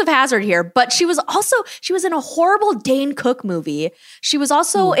have Dukes of Hazzard here, but she was in a horrible Dane Cook movie. She was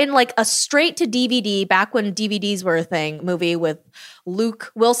also in like a straight to DVD, back when DVDs were a thing, movie with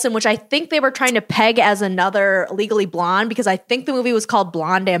Luke Wilson, which I think they were trying to peg as another Legally Blonde, because I think the movie was called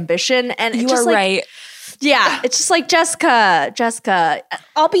Blonde Ambition. And You are right. Yeah, it's just like, Jessica,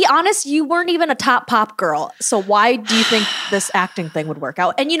 I'll be honest, you weren't even a top pop girl. So why do you think this acting thing would work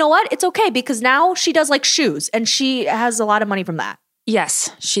out? And you know what? It's okay, because now she does like shoes and she has a lot of money from that.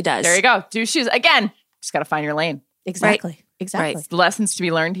 Yes, she does. There you go. Do shoes. Again, just got to find your lane. Exactly. Right. Exactly. Right. Lessons to be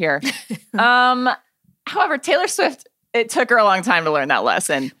learned here. However, Taylor Swift, it took her a long time to learn that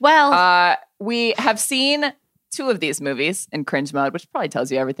lesson. Well, we have seen 2 of these movies in cringe mode, which probably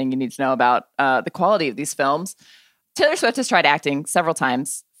tells you everything you need to know about the quality of these films. Taylor Swift has tried acting several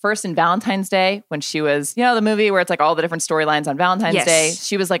times. First in Valentine's Day, when she was, the movie where it's like all the different storylines on Valentine's Day.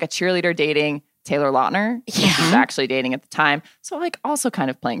 She was like a cheerleader dating Taylor Lautner, who she was actually dating at the time. So like also kind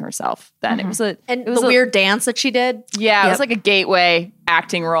of playing herself then. It was the weird dance that she did. Yeah, it was like a gateway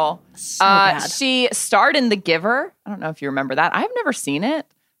acting role. So bad. She starred in The Giver. I don't know if you remember that. I've never seen it,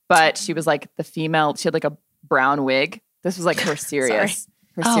 but she was like the female. She had like a brown wig. This was like her serious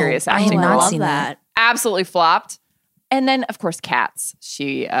acting I role. love that. Absolutely flopped. And then, of course, Cats.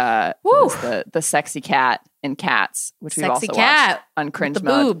 She was the sexy cat in Cats, which we've also watched on cringe with the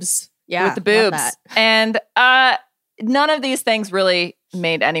mode. boobs. Yeah, with the boobs. And none of these things really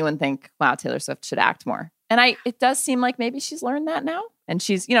made anyone think, wow, Taylor Swift should act more. And it does seem like maybe she's learned that now. And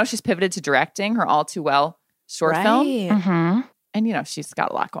she's pivoted to directing her All Too Well short film. Mm-hmm. And, she's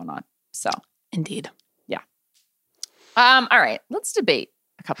got a lot going on. So, Indeed. yeah. All right, let's debate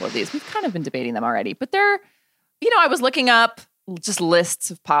a couple of these. We've kind of been debating them already, but they're, I was looking up just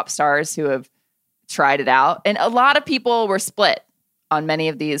lists of pop stars who have tried it out. And a lot of people were split on many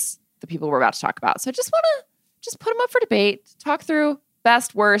of these, the people we're about to talk about. So I just want to put them up for debate, talk through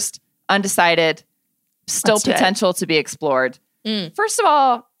best, worst, undecided, still potential to be explored. First of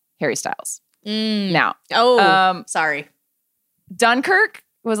all, Harry Styles. Now, sorry. Dunkirk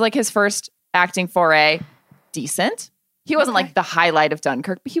was like his first acting foray. Decent. He wasn't like the highlight of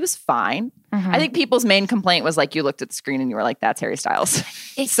Dunkirk, but he was fine. I think people's main complaint was like you looked at the screen and you were like, that's Harry Styles.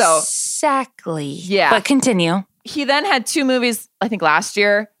 Exactly. Yeah. But continue. He then had 2 movies, I think last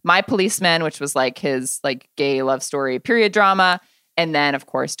year, My Policeman, which was like his like gay love story period drama. And then, of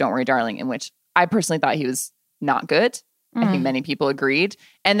course, Don't Worry, Darling, in which I personally thought he was not good. I think many people agreed.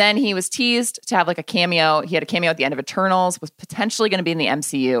 And then he was teased to have like a cameo. He had a cameo at the end of Eternals, was potentially going to be in the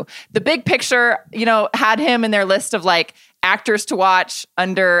MCU. The Big Picture, had him in their list of like actors to watch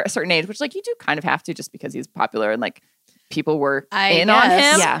under a certain age, which like you do kind of have to just because he's popular and like people were in on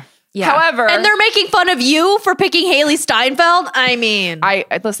him. Yeah. However, And they're making fun of you for picking Haley Steinfeld. I mean, I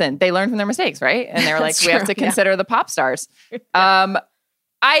listen, they learned from their mistakes, right? And they were like, we have to consider the pop stars.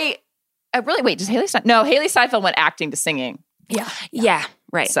 I really, wait, does Haley Steinfeld? No, Haley Steinfeld went acting to singing. Yeah.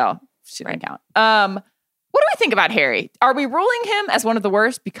 Right. So she didn't count. What do we think about Harry? Are we ruling him as one of the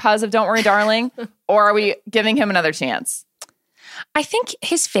worst because of Don't Worry, Darling? Or are we giving him another chance? I think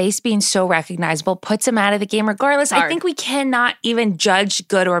his face being so recognizable puts him out of the game regardless. I think we cannot even judge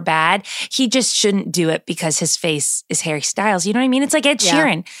good or bad. He just shouldn't do it because his face is Harry Styles. You know what I mean? It's like Ed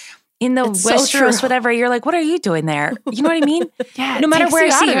Sheeran. In the Westeros, whatever, you're like, what are you doing there? You know what I mean? No matter where I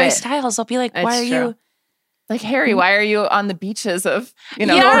see Harry Styles, I'll be like, why are you? Like, Harry, why are you on the beaches of,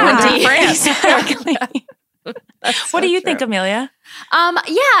 France? France? Exactly. What do you think, Amelia?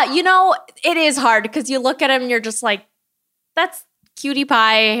 it is hard because you look at him and you're just like, that's cutie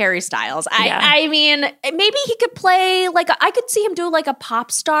pie Harry Styles. I mean, maybe he could play I could see him do like a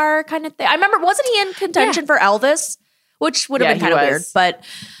pop star kind of thing. I remember, wasn't he in contention for Elvis? Which would have been kind of weird, but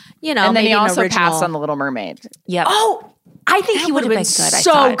and then he also passed on The Little Mermaid. Yep. Oh, I think he would have been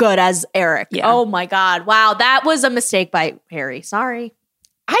so good as Eric. Yeah. Oh my God. Wow. That was a mistake by Harry. Sorry.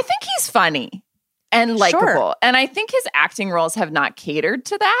 I think he's funny and likable. Sure. And I think his acting roles have not catered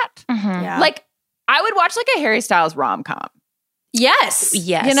to that. Yeah. Like, I would watch like a Harry Styles rom-com. Yes.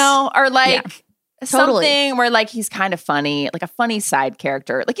 Or like something where like he's kind of funny, like a funny side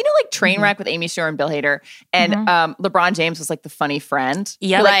character. Like, like Trainwreck with Amy Schumer and Bill Hader. And LeBron James was like the funny friend.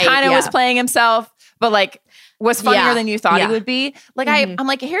 Yeah. Who, like kind of was playing himself, but like was funnier than you thought he would be. Like I'm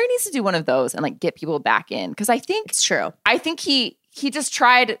like, Harry needs to do one of those and like get people back in. Cause I think it's true. I think he just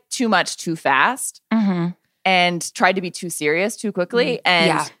tried too much too fast and tried to be too serious too quickly.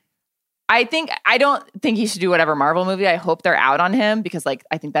 And I don't think he should do whatever Marvel movie. I hope they're out on him because like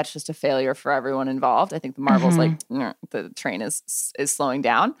I think that's just a failure for everyone involved. I think the Marvel's like the train is slowing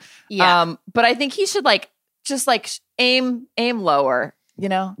down. Yeah. But I think he should like just like aim lower,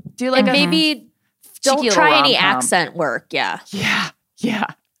 do like maybe don't try any accent work. Yeah.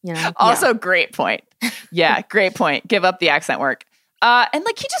 Also great point. Yeah, great point. Give up the accent work. And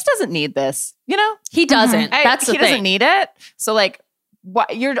like he just doesn't need this, He doesn't. That's the thing. He doesn't need it. So like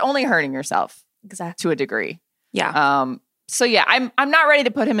you're only hurting yourself exactly to a degree. Yeah. So yeah, I'm not ready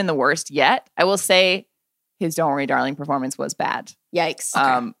to put him in the worst yet. I will say his Don't Worry, Darling performance was bad.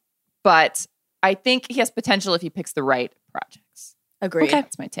 Yikes. But I think he has potential if he picks the right projects. Agree. Okay.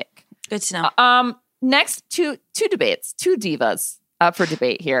 That's my take. Good to know. Next, two debates, 2 divas up for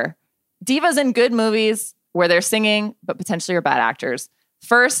debate here. Divas in good movies where they're singing, but potentially are bad actors.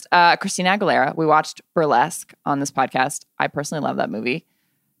 First, Christina Aguilera. We watched Burlesque on this podcast. I personally love that movie.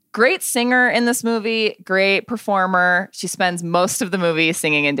 Great singer in this movie. Great performer. She spends most of the movie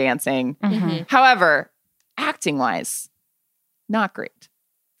singing and dancing. However, acting-wise, not great.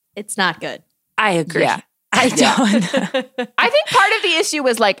 It's not good. I agree. Yeah. I don't. I think part of the issue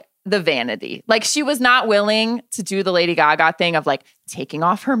was like the vanity. Like she was not willing to do the Lady Gaga thing of like taking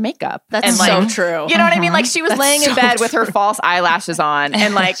off her makeup. That's and, so like, true. You know what I mean? Like she was laying in bed with her false eyelashes on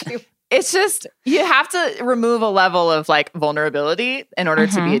and like it's just you have to remove a level of like vulnerability in order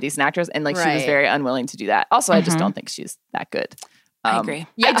to be a decent actress and like she was very unwilling to do that. Also, I just don't think she's that good. I agree.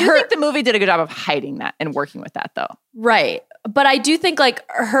 Yeah, I do think the movie did a good job of hiding that and working with that, though. Right. But I do think like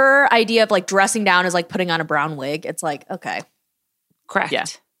her idea of like dressing down is like putting on a brown wig. It's like, okay. Correct.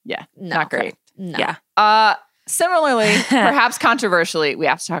 Yeah. No, Not great. No. Yeah. Similarly, perhaps controversially, we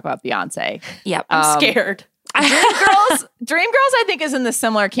have to talk about Beyonce. Yep. I'm scared. Dreamgirls, I think, is in the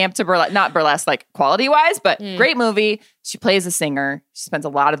similar camp to Burlesque, not Burlesque like quality-wise, but great movie. She plays a singer. She spends a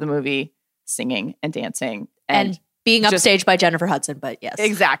lot of the movie singing and dancing. And being upstaged by Jennifer Hudson, but yes.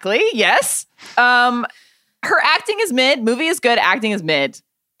 Exactly, yes. Her acting is mid. Movie is good. Acting is mid.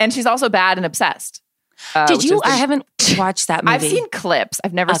 And she's also bad and obsessed. Did you? I haven't watched that movie. I've seen clips.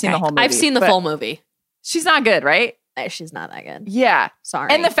 I've never seen the whole movie. I've seen the full movie. She's not good, right? She's not that good. Yeah.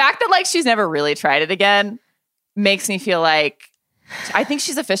 Sorry. And the fact that like she's never really tried it again makes me feel like I think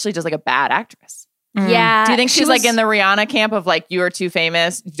she's officially just like a bad actress. Yeah. Do you think she's like in the Rihanna camp of like, you are too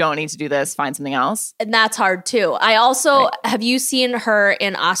famous, you don't need to do this, find something else? And that's hard too. I also, have you seen her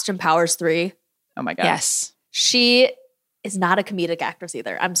in Austin Powers 3? Oh my God. Yes. She is not a comedic actress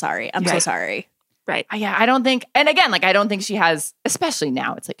either. I'm sorry. I'm so sorry. Right. Yeah, I don't think, and again, like I don't think she has, especially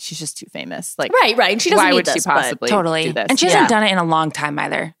now, it's like she's just too famous. Like, right. And she doesn't why need would this, she possibly Totally. do this? And she hasn't done it in a long time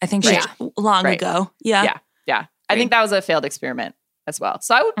either. I think she's long ago. Yeah. Yeah. I think that was a failed experiment as well.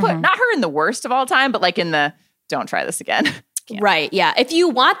 So I would put not her in the worst of all time, but like in the don't try this again. Right. Yeah. If you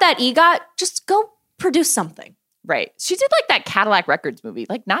want that EGOT, just go produce something. Right. She did like that Cadillac Records movie,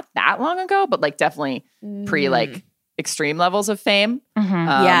 like not that long ago, but like definitely pre like extreme levels of fame.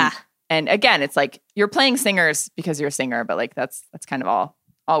 Yeah. And again, it's like you're playing singers because you're a singer, but like that's kind of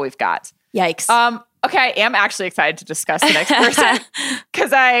all we've got. Yikes. Okay, I am actually excited to discuss the next person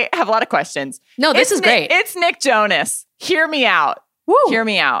because I have a lot of questions. No, this is great. It's Nick Jonas. Hear me out. Woo. Hear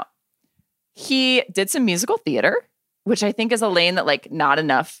me out. He did some musical theater, which I think is a lane that like not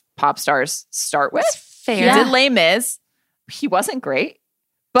enough pop stars start with. Fair. He did Les Mis. He wasn't great,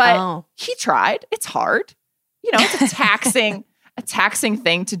 but he tried. It's hard. You know, it's a taxing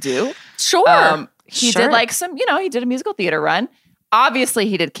thing to do. Sure. He did like some, he did a musical theater run. Obviously,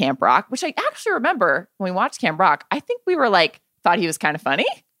 he did Camp Rock, which I actually remember when we watched Camp Rock. I think we were like, thought he was kind of funny.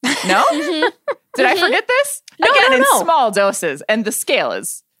 No? Did I forget this? No, Again, in no. small doses. And the scale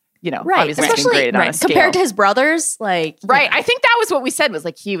is, obviously Especially graded on a scale. compared to his brothers. Like, Right. I think that was what we said was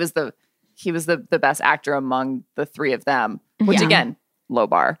like he was the best actor among the three of them, which again, low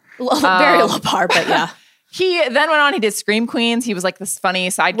bar. Very low bar, but yeah. He then went on, he did Scream Queens. He was like this funny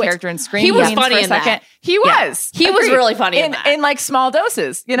side character in Scream he was Queens funny for a in second. that. He was. He was really funny in that. In like small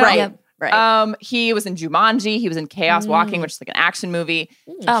doses, Right. Right. He was in Jumanji. He was in Chaos Walking, which is like an action movie.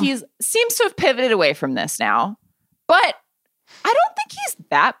 He seems to have pivoted away from this now, but I don't think he's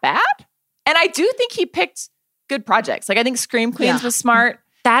that bad. And I do think he picked good projects. Like I think Scream Queens was smart.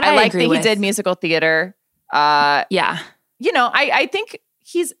 That I like agree that with. he did musical theater. Yeah. I think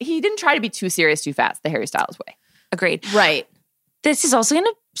he didn't try to be too serious too fast the Harry Styles way. Agreed. Right. This is also going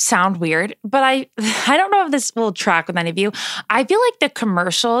to sound weird, but I don't know if this will track with any of you. I feel like the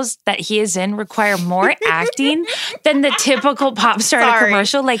commercials that he is in require more acting than the typical pop star in a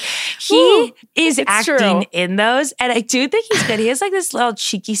commercial. Like he is acting true. in those, and I do think he's good. He has like this little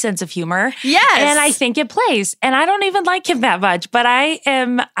cheeky sense of humor. Yes. And I think it plays. And I don't even like him that much, but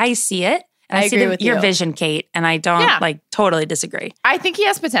I see it. And I see agree with your you. vision, Kate, and I don't totally disagree. I think he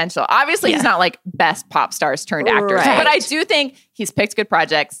has potential. Obviously, he's not like best pop stars turned actors, Right. but I do think he's picked good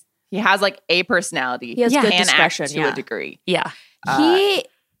projects. He has like a personality. He has good can discretion, act to a degree. Yeah. He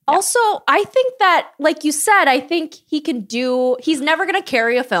also, I think that, like you said, I think he's never going to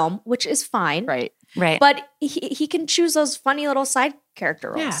carry a film, which is fine. Right. Right. But he can choose those funny little side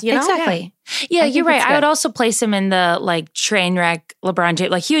character roles. You know? Exactly. Yeah, you're right. I would also place him in the like train wreck LeBron James.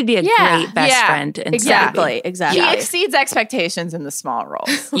 Like he would be a great best friend. In Exactly. He exceeds expectations in the small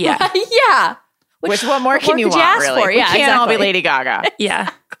roles. Yeah. Yeah. Which what more can you could want, ask really? for? We Yeah, can't all be exactly. Lady Gaga. Yeah.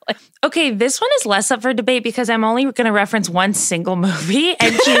 Okay, this one is less up for debate because I'm only going to reference one single movie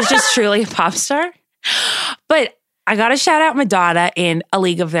and she is just truly a pop star. But I got to shout out Madonna in A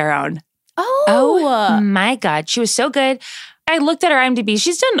League of Their Own. Oh my God. She was so good. I looked at her IMDb.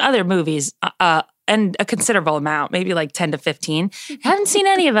 She's done other movies and a considerable amount, maybe like 10 to 15. Haven't seen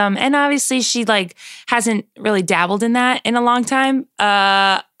any of them. And obviously she like hasn't really dabbled in that in a long time.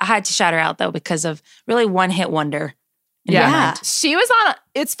 I had to shout her out though because of really one hit wonder. Yeah. She was on,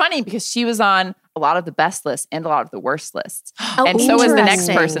 it's funny because she was on a lot of the best lists and a lot of the worst lists. And so was the next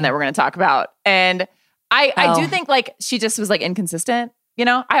interesting. person that we're going to talk about. And I do think like she just was like inconsistent.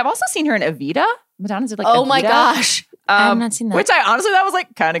 I have also seen her in Evita. Madonna did like Oh Evita. my gosh. I have not seen that. Which I honestly, that was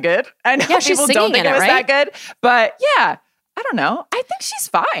like kind of good. I know she's people singing don't think in it was it, that good. But yeah, I don't know. I think she's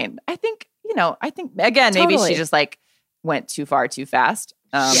fine. I think, again, maybe Totally. she just like went too far too fast.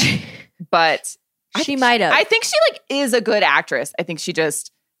 But She might have. I think she like is a good actress. I think she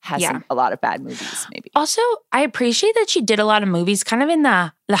just has a lot of bad movies, maybe. Also, I appreciate that she did a lot of movies kind of in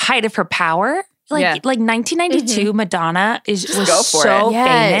the height of her power. Like 1992, Madonna was so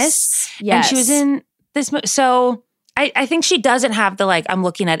famous. Yes. And she was in this movie. So I think she doesn't have the like, I'm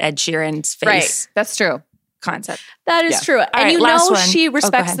looking at Ed Sheeran's face. Right. That's true. Concept. That is true. And right, you last know one. she Go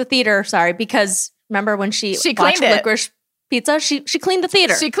respects ahead. the theater, because remember when she cleaned watched it. Licorice Pizza? She cleaned the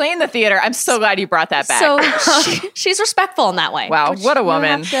theater. She cleaned the theater. I'm so glad you brought that back. So she's respectful in that way. Wow, which what a you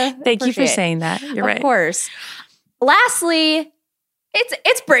woman. have to Thank you for appreciate. saying that. You're right. Of course. Lastly,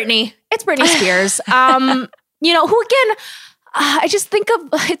 it's Britney. It's Britney Spears. Who again, I just think of,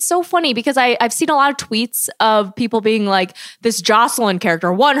 it's so funny because I've seen a lot of tweets of people being like, this Jocelyn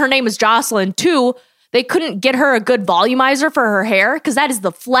character. 1, her name is Jocelyn. 2, they couldn't get her a good volumizer for her hair because that is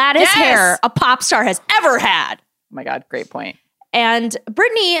the flattest hair a pop star has ever had. Oh my God, great point. And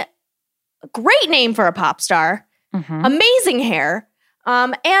Britney, great name for a pop star. Amazing hair.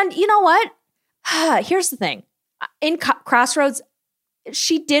 And you know what? Here's the thing. In Crossroads,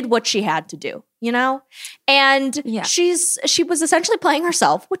 she did what she had to do, And she was essentially playing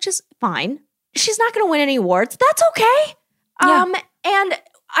herself, which is fine. She's not going to win any awards. That's okay. Yeah. And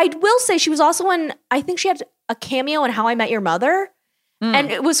I will say she was also I think she had a cameo in How I Met Your Mother. And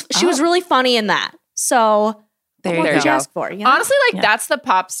she was really funny in that. So There what you could go. you ask for? Honestly, that's the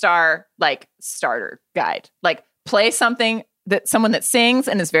pop star like starter guide. Like play something that someone that sings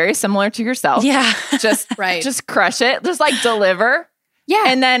and is very similar to yourself. Yeah. Just just crush it. Just like deliver. Yeah.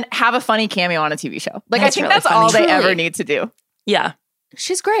 And then have a funny cameo on a TV show. Like I think really that's funny. all they Truly. ever need to do. Yeah.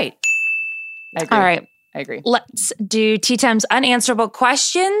 She's great. I agree. All right. I agree. Let's do Tea Time's unanswerable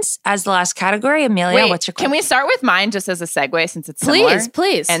questions as the last category. Amelia, Wait, what's your can question? we start with mine just as a segue since it's similar?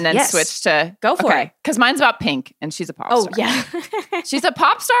 Please. And then Yes. switch to Go for it. Because mine's about Pink and she's a pop star. yeah. She's a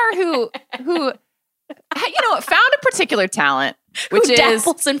pop star who found a particular talent, which Who is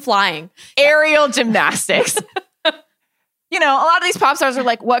dabbles in flying. aerial gymnastics. A lot of these pop stars are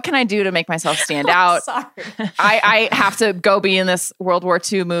like, what can I do to make myself stand out? Sorry. I have to go be in this World War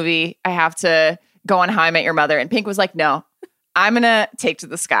II movie. I have to go on How I Met Your Mother. And Pink was like, no, I'm going to take to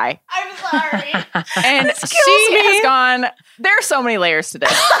the sky. I'm sorry. And she has gone, there are so many layers to this.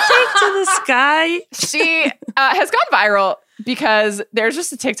 Take to the sky. She has gone viral because there's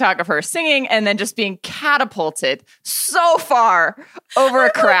just a TikTok of her singing and then just being catapulted so far over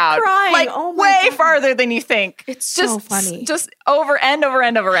a crowd. crying. Like Oh my way God. farther than you think. It's just so funny. Just over end,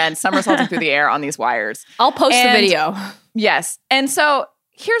 somersaulting through the air on these wires. I'll post the And- video. Yes. And so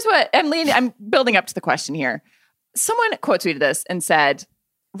here's what I'm building up to the question here. Someone quote tweeted this and said,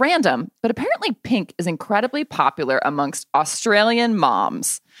 random, but apparently Pink is incredibly popular amongst Australian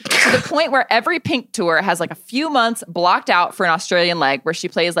moms to the point where every Pink tour has like a few months blocked out for an Australian leg where she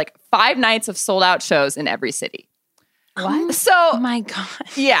plays like 5 nights of sold out shows in every city. What? So, Oh my God.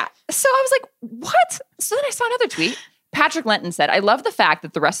 yeah. So I was like, what? So then I saw another tweet. Patrick Lenton said, I love the fact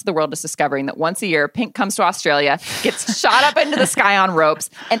that the rest of the world is discovering that once a year, Pink comes to Australia, gets shot up into the sky on ropes,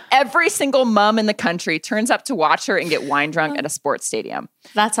 and every single mom in the country turns up to watch her and get wine drunk at a sports stadium.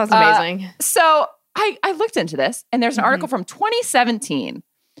 That sounds amazing. So I looked into this, and there's an article from 2017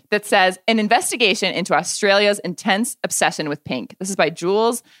 that says an investigation into Australia's intense obsession with Pink. This is by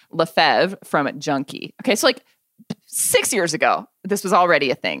Jules Lefebvre from Junkie. Okay, so like 6 years ago, this was already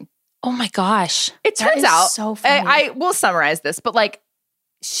a thing. Oh my gosh. It That turns is out, so funny. I will summarize this, but like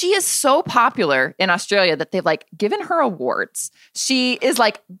she is so popular in Australia that they've like given her awards. She is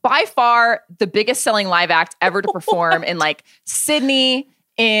like by far the biggest selling live act ever to perform in like Sydney,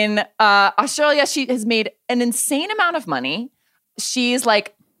 in Australia. She has made an insane amount of money. She's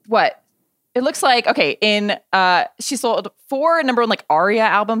like, what? It looks like, okay, she sold 4 number 1 like ARIA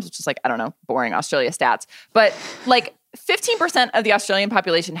albums, which is like, I don't know, boring Australia stats, but like 15% of the Australian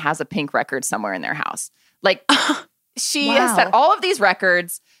population has a Pink record somewhere in their house. Like she has set all of these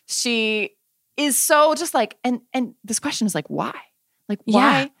records. She is so just like, and this question is like, why? Like,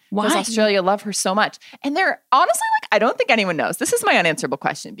 why does Australia love her so much? And they're honestly like, I don't think anyone knows. This is my unanswerable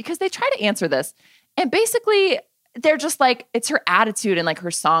question because they try to answer this. And basically they're just like, it's her attitude and like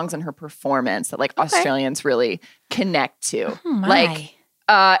her songs and her performance that like Australians really connect to. Oh my. Like,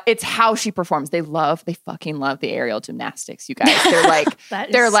 it's how she performs. They fucking love the aerial gymnastics, you guys. They're like, That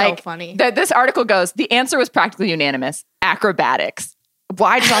is they're so like, funny. This article goes, the answer was practically unanimous. Acrobatics.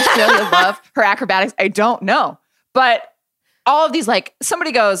 Why does Australia love her acrobatics? I don't know. But all of these, like,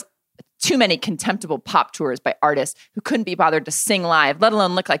 somebody goes, too many contemptible pop tours by artists who couldn't be bothered to sing live, let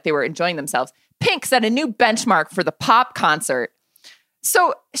alone look like they were enjoying themselves. Pink set a new benchmark for the pop concert.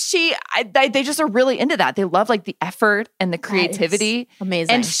 So they just are really into that. They love like the effort and the creativity.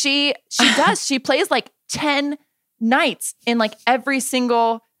 Amazing. And she plays like 10 nights in like every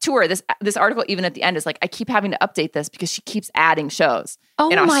single tour. This article, even at the end, is like, I keep having to update this because she keeps adding shows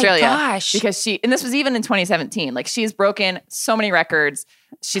in Australia. Oh my gosh. Because and this was even in 2017, like she's broken so many records.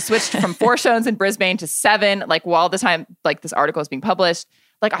 She switched from 4 shows in Brisbane to 7, like while the time like this article is being published.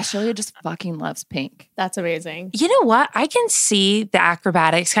 Like Australia just fucking loves Pink. That's amazing. You know what? I can see the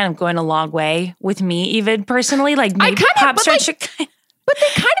acrobatics kind of going a long way with me, even personally. Like maybe pop star should kind of. But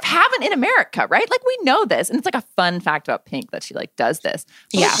they kind of haven't in America, right? Like we know this, and it's like a fun fact about Pink that she like does this.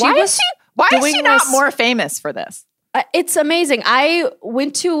 But Yeah. why is she not more famous for this? It's amazing. I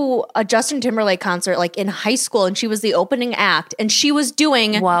went to a Justin Timberlake concert like in high school, and she was the opening act, and she was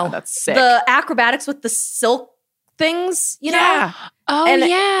doing Wow. That's sick. the acrobatics with the silk things, you know? Oh, And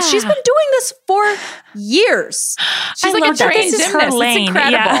yeah. she's been doing this for years. She's I like a love that. trained This is her gymnast. lane. It's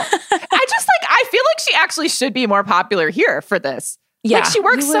incredible. Yeah. I feel like she actually should be more popular here for this. Yeah. Like she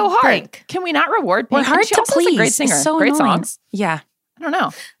works You so would hard. think. Can we not reward Pink? We're hard And she to also is please. a great singer. It's so Great annoying. songs. Yeah. I don't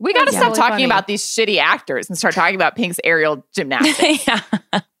know. We got to Yeah. stop Really talking funny. about these shitty actors and start talking about Pink's aerial gymnastics. Yeah.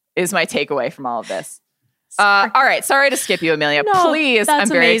 Is my takeaway from all of this. All right. Sorry to skip you, Amelia. No, Please. that's I'm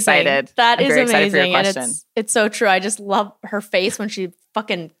very amazing. excited. That I'm is very excited for your amazing. And question. it's so true. I just love her face when she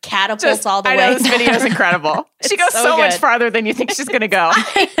fucking catapults Just, all the I way. know this video is incredible. She It's goes so so much good. farther than you think she's going to go.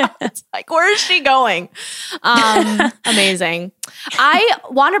 It's like, where is she going? Amazing. I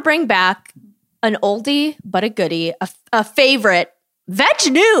want to bring back an oldie but a goodie, a favorite,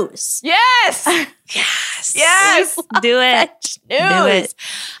 Veg News. Yes. Yes. Yes. Do it. News. Do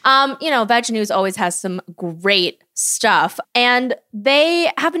it. Veg News always has some great stuff. And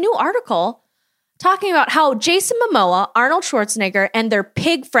they have a new article talking about how Jason Momoa, Arnold Schwarzenegger, and their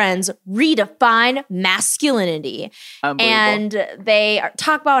pig friends redefine masculinity. And they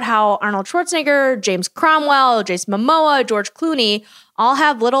talk about how Arnold Schwarzenegger, James Cromwell, Jason Momoa, George Clooney all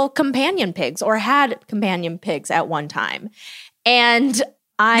have little companion pigs or had companion pigs at one time. And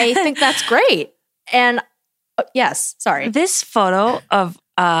I think that's great. And yes, sorry. This photo of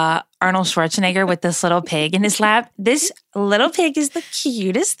Arnold Schwarzenegger with this little pig in his lap. This little pig is the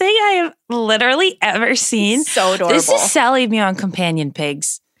cutest thing I have literally ever seen. So adorable. This is selling me on companion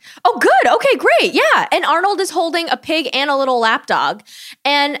pigs. Oh, good. Okay, great. Yeah. And Arnold is holding a pig and a little lapdog.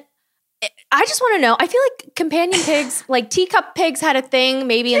 And I just want to know, I feel like companion pigs, like teacup pigs had a thing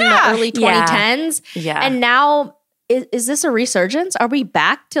maybe in the early 2010s. Yeah. And now, is this a resurgence? Are we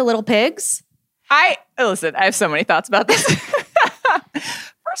back to little pigs? Listen, I have so many thoughts about this.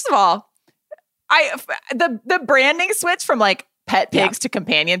 First of all, the branding switch from like pet pigs to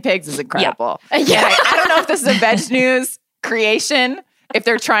companion pigs is incredible. Yeah. I don't know if this is a Veg News creation, if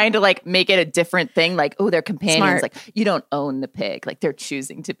they're trying to like make it a different thing, like, oh, they're companions. Smart. Like you don't own the pig. Like they're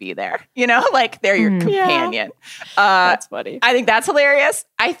choosing to be there. You know, like they're your companion. That's funny. I think that's hilarious.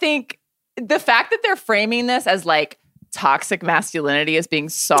 I think the fact that they're framing this as like toxic masculinity is being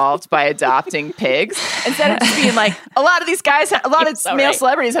solved by adopting pigs instead of just being like, a lot of these guys, a lot of male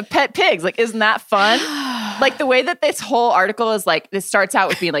celebrities have pet pigs. Like, isn't that fun? Like the way that this whole article is like, this starts out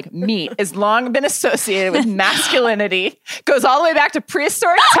with being like meat has long been associated with masculinity, goes all the way back to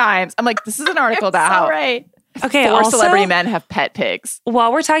prehistoric times. I'm like, this is an article about how Okay, 4 also, celebrity men have pet pigs.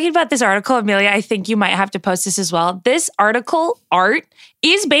 While we're talking about this article, Amelia, I think you might have to post this as well. This article art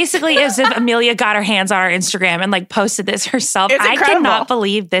is basically as if Amelia got her hands on our Instagram and like posted this herself. It's I incredible. cannot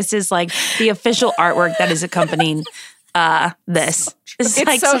believe this is like the official artwork that is accompanying this. It's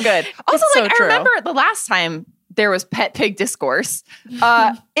like so good. Also, so like true. I remember the last time there was pet pig discourse,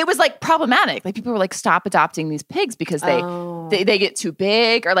 it was like problematic. Like people were like, stop adopting these pigs because they get too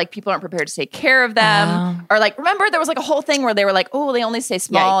big, or like people aren't prepared to take care of them. Or like, remember there was like a whole thing where they were like, oh, they only stay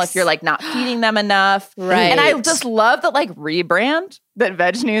small if you're like not feeding them enough. Right. And I just love that like rebrand that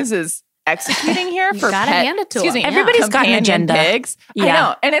Veg News is executing here for gotta pet, hand it to excuse them. me, Everybody's got an companion agenda. Pigs. I Yeah.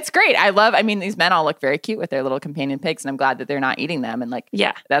 know. And it's great. I mean, these men all look very cute with their little companion pigs, and I'm glad that they're not eating them. And like,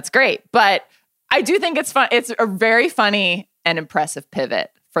 Yeah. that's great. But I do think it's fun. It's a very funny and impressive pivot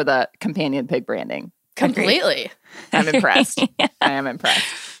for the companion pig branding. Completely. I'm impressed. I am impressed.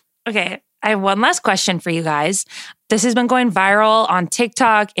 Okay, I have one last question for you guys. This has been going viral on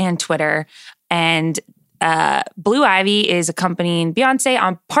TikTok and Twitter, and Blue Ivy is accompanying Beyonce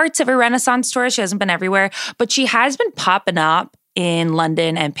on parts of her Renaissance tour. She hasn't been everywhere, but she has been popping up in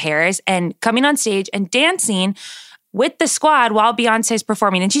London and Paris and coming on stage and dancing with the squad while Beyonce's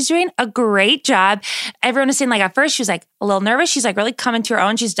performing. And she's doing a great job. Everyone is saying, like, at first she was like a little nervous. She's like really coming to her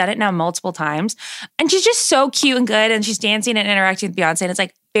own. She's done it now multiple times. And she's just so cute and good. And she's dancing and interacting with Beyonce. And it's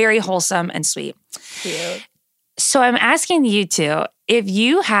like very wholesome and sweet. Cute. So I'm asking you two, if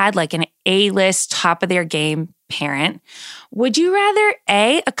you had like an A-list, top of their game parent, would you rather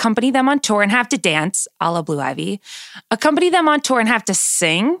A, accompany them on tour and have to dance, a la Blue Ivy, accompany them on tour and have to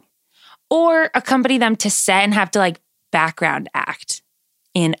sing, or accompany them to set and have to like background act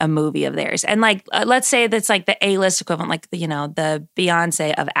in a movie of theirs? And like, let's say that's like the A-list equivalent, like, you know, the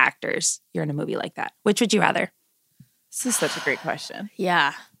Beyonce of actors. You're in a movie like that. Which would you rather? This is such a great question.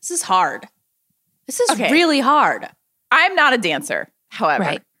 Yeah. This is hard. This is Okay. really hard. I'm not a dancer, however.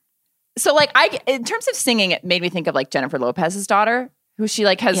 Right. So like in terms of singing, it made me think of like Jennifer Lopez's daughter, who she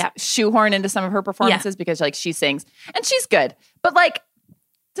like has shoehorned into some of her performances because like she sings and she's good. But like,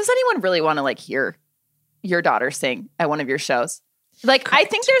 does anyone really want to like hear your daughter sing at one of your shows? Like, correct. I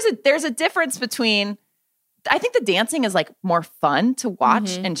think there's a difference between, I think the dancing is like more fun to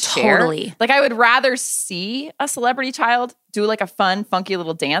watch and share. Totally. Like I would rather see a celebrity child do like a fun, funky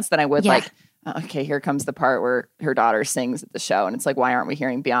little dance than I would like, okay, here comes the part where her daughter sings at the show. And it's like, why aren't we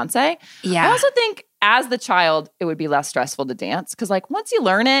hearing Beyonce? Yeah. I also think as the child, it would be less stressful to dance. Cause like once you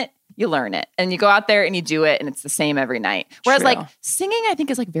learn it. And you go out there and you do it and it's the same every night. Whereas like singing, I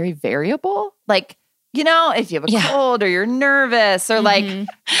think is like very variable. Like, you know, if you have a cold or you're nervous or like, it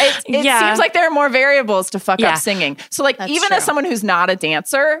seems like there are more variables to fuck up singing. So like, even as someone who's not a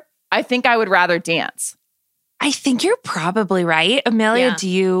dancer, I think I would rather dance. I think you're probably right. Amelia,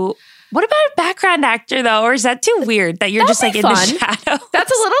 what about a background actor though? Or is that too weird that you're just like in the shadows?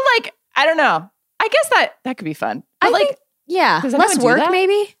 That's a little like, I don't know. I guess that could be fun. But I think, less work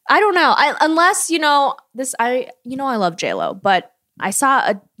maybe. I don't know. Unless, you know, I love J-Lo, but I saw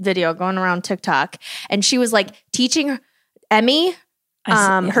a video going around TikTok and she was like teaching Emmy,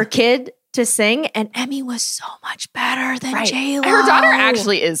 her kid, to sing, and Emmy was so much better than J-Lo. Her daughter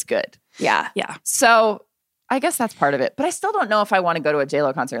actually is good. Yeah. So I guess that's part of it. But I still don't know if I want to go to a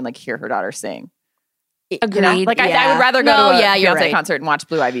J-Lo concert and like hear her daughter sing. Agreed. You know? Like I would rather go to a Beyonce concert and watch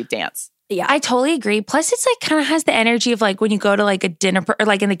Blue Ivy dance. Yeah, I totally agree. Plus, it's like kind of has the energy of like when you go to like a dinner or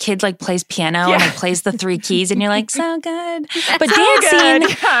like and the kid like plays piano and like plays the 3 keys and you're like, so good. But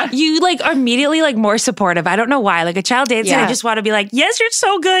dancing, you like are immediately like more supportive. I don't know why. Like a child dancing, I just want to be like, yes, you're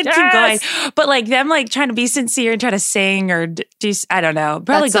so good. Keep going. But like them like trying to be sincere and try to sing or do, I don't know.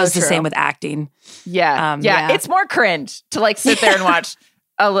 Probably goes the same with acting. Yeah. It's more cringe to like sit there and watch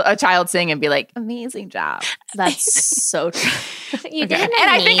a child sing and be like, amazing job. That's so true. You did and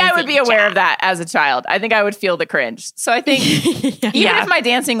I think I would be aware of that as a child. I think I would feel the cringe. So I think even if my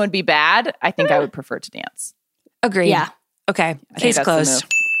dancing would be bad, I think I would prefer to dance. Agreed. Yeah. Okay. Case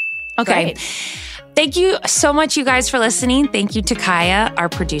closed. Okay. Great. Thank you so much, you guys, for listening. Thank you to Kaya, our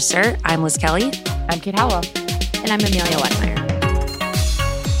producer. I'm Liz Kelly. I'm Kate Howell. And I'm Amelia Weckmeyer.